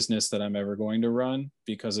of business that I'm ever going to run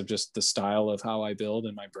because of just the style of how I build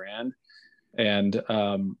and my brand. And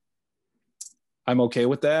I'm okay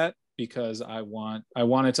with that because I want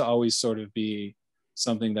it to always sort of be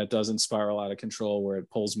something that doesn't spiral out of control where it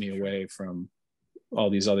pulls me away from all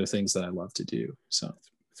these other things that I love to do. So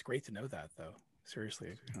it's great to know that, though. Seriously,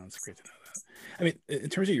 it's great to know that. I mean, in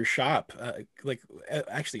terms of your shop,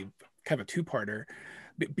 actually kind of a two-parter.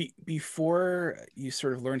 Before you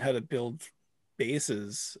sort of learned how to build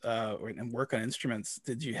basses and work on instruments,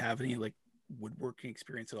 did you have any like woodworking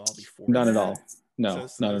experience at all before? None at all. No,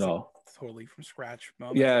 not at all. Totally from scratch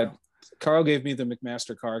moment. Yeah. Carl gave me the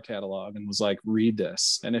McMaster car catalog and was like, read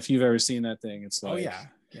this. And if you've ever seen that thing, it's like,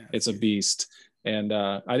 it's a beast. And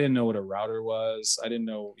I didn't know what a router was. I didn't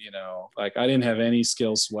know, like I didn't have any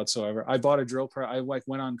skills whatsoever. I bought a drill press. I like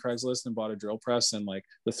went on Craigslist and bought a drill press, and like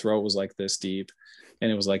the throat was like this deep and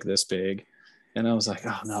it was like this big. And I was like,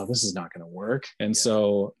 oh no, this is not going to work. And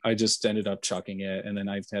so I just ended up chucking it. And then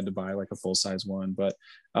I had to buy like a full size one. But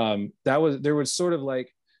there was sort of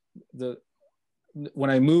like when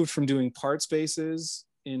I moved from doing parts bases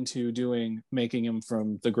into making them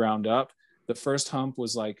from the ground up, the first hump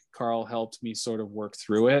was like Carl helped me sort of work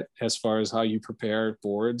through it as far as how you prepare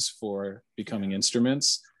boards for becoming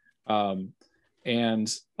instruments.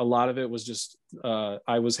 And a lot of it was just,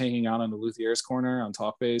 I was hanging out on the luthier's corner on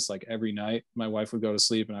Talkbase like every night. My wife would go to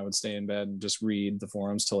sleep and I would stay in bed and just read the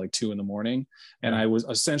forums till like 2 a.m. And I was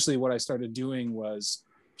essentially, what I started doing was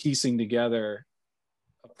piecing together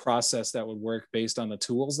a process that would work based on the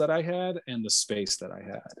tools that I had and the space that I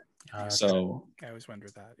had. So I always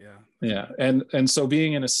wondered that. Yeah. And so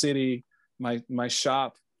being in a city, my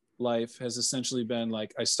shop life has essentially been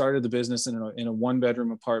like, I started the business in a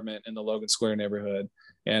 1-bedroom apartment in the Logan Square neighborhood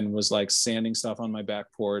and was like sanding stuff on my back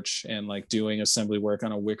porch and like doing assembly work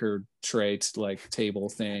on a wicker tray like table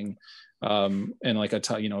thing, and like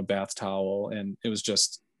a bath towel. And it was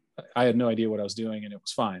just, I had no idea what I was doing and it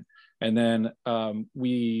was fine. And then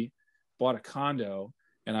we bought a condo,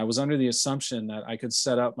 and I was under the assumption that I could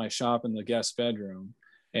set up my shop in the guest bedroom.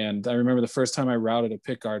 And I remember the first time I routed a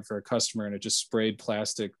pick guard for a customer, and it just sprayed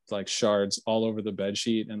plastic like shards all over the bed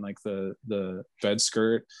sheet and like the bed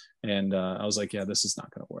skirt. And I was like, yeah, this is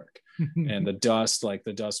not going to work. And the dust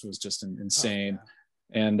was just insane.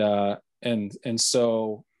 Oh, yeah. And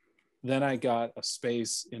so then I got a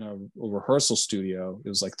space in a rehearsal studio. It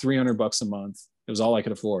was like $300 a month. It was all I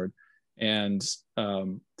could afford. And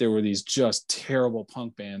there were these just terrible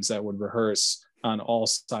punk bands that would rehearse on all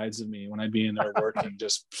sides of me when I'd be in there working,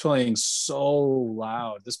 just playing so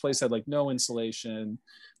loud. This place had like no insulation.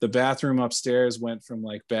 The bathroom upstairs went from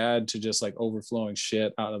like bad to just like overflowing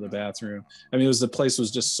shit out of the bathroom. I mean, the place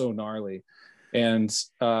was just so gnarly. And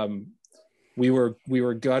we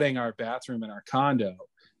were gutting our bathroom in our condo.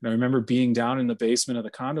 And I remember being down in the basement of the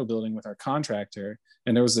condo building with our contractor,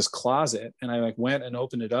 and there was this closet, and I like went and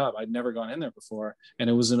opened it up. I'd never gone in there before. And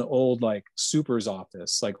it was an old like super's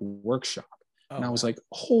office, like workship. And I was like,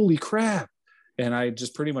 holy crap. And I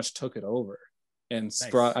just pretty much took it over and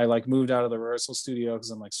I like moved out of the rehearsal studio because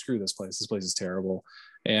I'm like, screw this place. This place is terrible.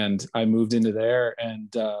 And I moved into there.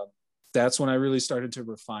 And that's when I really started to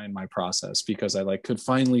refine my process, because I like could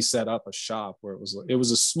finally set up a shop where it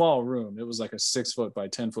was a small room. It was like a 6-foot by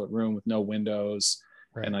 10-foot room with no windows.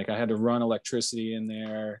 Right. And like I had to run electricity in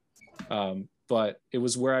there. But it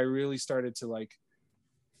was where I really started to like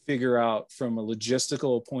figure out from a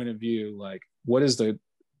logistical point of view, like what is the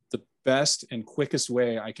best and quickest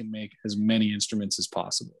way I can make as many instruments as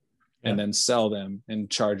possible, and then sell them and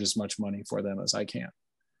charge as much money for them as I can.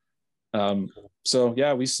 So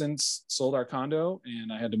yeah, we since sold our condo,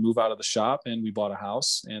 and I had to move out of the shop, and we bought a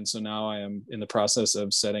house. And so now I am in the process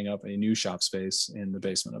of setting up a new shop space in the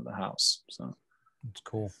basement of the house. So it's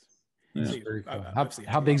cool. Yeah. That's very cool.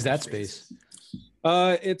 How big's that space?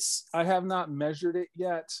 I have not measured it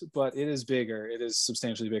yet, but it is bigger. It is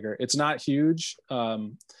substantially bigger. It's not huge.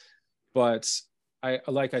 But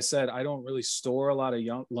like I said, I don't really store a lot of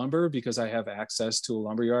lumber because I have access to a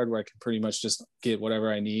lumber yard where I can pretty much just get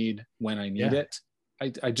whatever I need when I need it.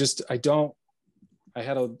 I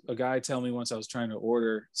had a guy tell me once, I was trying to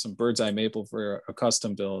order some bird's eye maple for a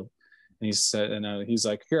custom build. And he said, he's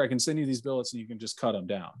like, here, I can send you these billets and you can just cut them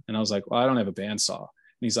down. And I was like, well, I don't have a bandsaw. And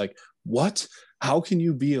he's like, what? How can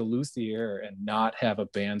you be a luthier and not have a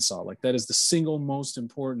bandsaw? Like, that is the single most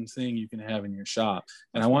important thing you can have in your shop.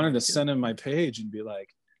 And I wanted to send him my page and be like,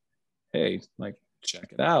 hey, like,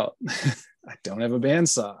 check it out. I don't have a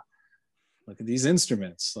bandsaw. Look at these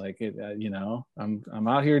instruments. Like, I'm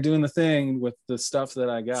out here doing the thing with the stuff that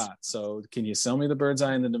I got. So can you sell me the bird's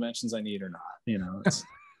eye and the dimensions I need or not? It's,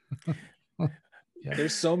 yeah.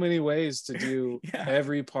 There's so many ways to do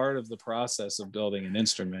every part of the process of building an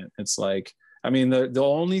instrument. It's like, I mean, the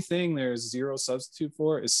only thing there's zero substitute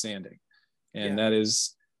for is sanding. And it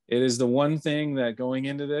is the one thing that going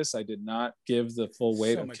into this, I did not give the full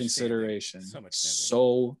weight of consideration.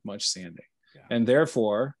 So much sanding. Yeah. And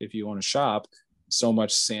therefore, if you own a shop, so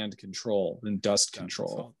much sand control and dust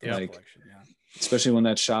control, especially when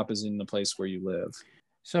that shop is in the place where you live.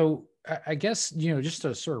 So I guess, just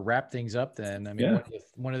to sort of wrap things up then, I mean,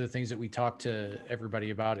 one of the things that we talk to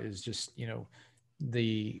everybody about is just,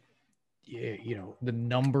 the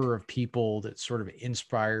number of people that sort of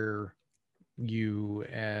inspire you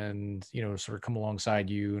and, sort of come alongside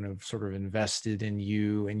you and have sort of invested in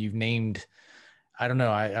you, and you've named, I don't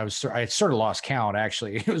know, I sort of lost count,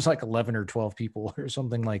 actually. It was like 11 or 12 people or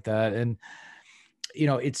something like that. And,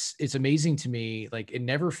 it's amazing to me, like, it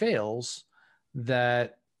never fails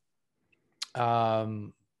that,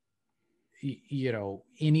 anybody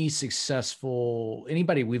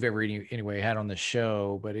we've ever anyway had on the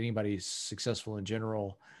show, but anybody successful in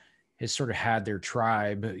general has sort of had their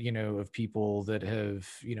tribe, of people that have,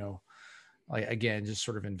 like, again, just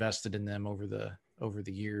sort of invested in them over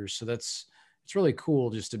the years. So it's really cool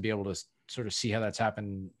just to be able to sort of see how that's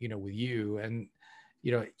happened, with you. And,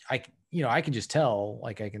 I can just tell,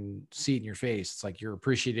 like, I can see it in your face. It's like, you're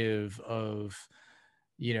appreciative of,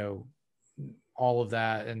 all of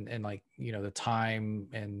that and like, the time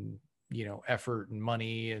and, effort and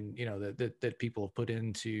money and, that people have put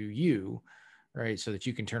into you, right? So that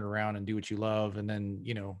you can turn around and do what you love, and then,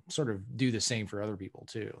 sort of do the same for other people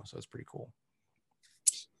too. So it's pretty cool.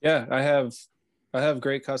 Yeah. I have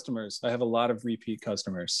great customers. I have a lot of repeat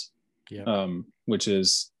customers, which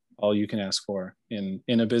is all you can ask for in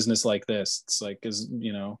a business like this. It's like,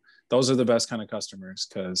 those are the best kind of customers,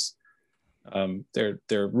 because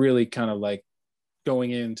they're really kind of like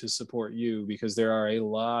going in to support you, because there are a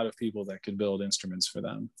lot of people that could build instruments for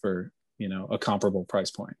them for, a comparable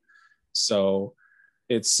price point. So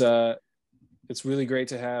it's really great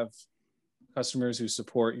to have customers who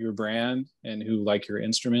support your brand and who like your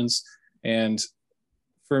instruments. And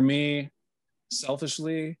for me,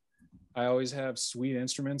 selfishly, I always have sweet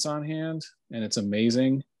instruments on hand, and it's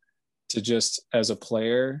amazing to just, as a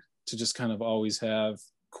player, to just kind of always have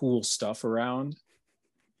cool stuff around,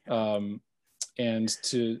 and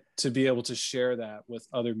to be able to share that with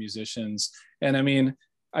other musicians. And I mean,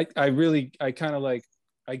 I kind of like,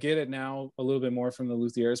 I get it now a little bit more from the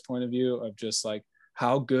luthier's point of view of just like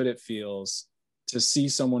how good it feels to see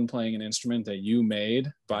someone playing an instrument that you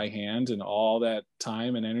made by hand, and all that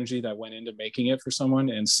time and energy that went into making it for someone,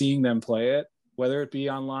 and seeing them play it, whether it be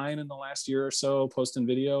online in the last year or so, posting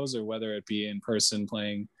videos, or whether it be in person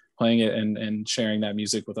playing it and sharing that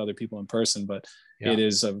music with other people in person. But it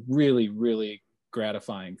is a really, really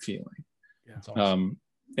gratifying feeling. Yeah, that's awesome.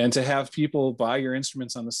 And to have people buy your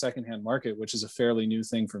instruments on the secondhand market, which is a fairly new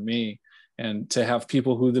thing for me, and to have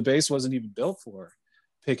people who the bass wasn't even built for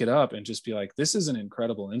pick it up and just be like, this is an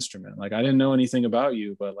incredible instrument. Like, I didn't know anything about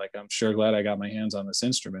you, but like, I'm sure glad I got my hands on this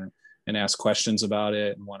instrument, and ask questions about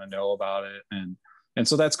it and want to know about it. And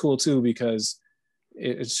so that's cool too, because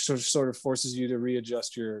it sort of forces you to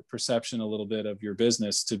readjust your perception a little bit of your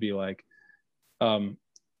business, to be like,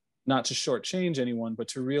 not to shortchange anyone, but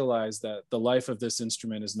to realize that the life of this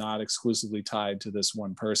instrument is not exclusively tied to this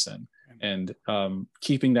one person. And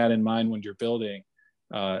keeping that in mind when you're building,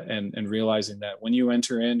 and realizing that when you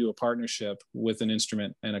enter into a partnership with an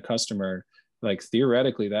instrument and a customer, like,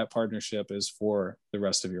 theoretically that partnership is for the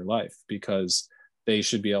rest of your life, because they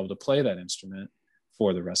should be able to play that instrument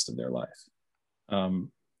for the rest of their life.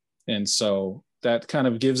 And so that kind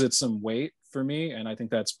of gives it some weight for me. And I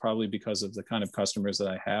think that's probably because of the kind of customers that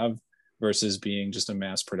I have, versus being just a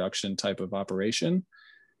mass production type of operation.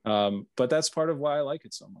 But that's part of why I like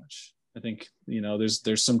it so much. I think,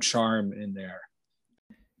 there's some charm in there.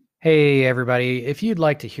 Hey, everybody. If you'd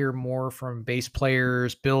like to hear more from bass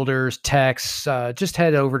players, builders, techs, just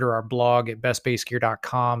head over to our blog at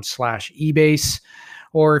bestbassgear.com/ebass.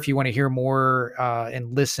 Or if you want to hear more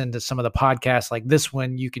and listen to some of the podcasts like this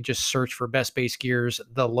one, you can just search for Best Bass Gear's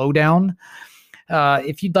The Lowdown.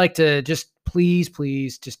 If you'd like to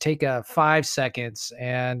please just take 5 seconds.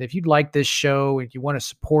 And if you'd like this show, if you want to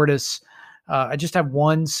support us, I just have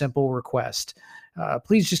one simple request.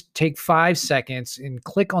 please just take 5 seconds and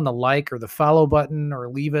click on the like or the follow button, or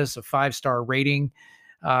leave us a 5-star rating.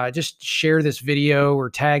 Just share this video or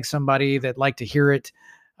tag somebody that'd like to hear it.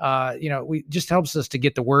 We just helps us to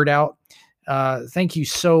get the word out. Thank you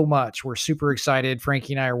so much. We're super excited.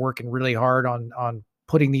 Frankie and I are working really hard on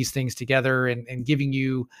putting these things together and giving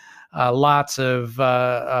you lots of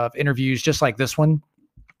interviews just like this one.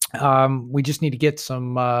 We just need to get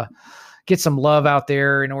some love out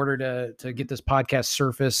there in order to get this podcast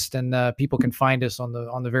surfaced, and people can find us on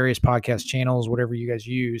the various podcast channels, whatever you guys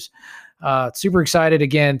use. Super excited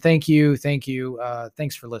again. Thank you.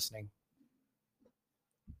 Thanks for listening.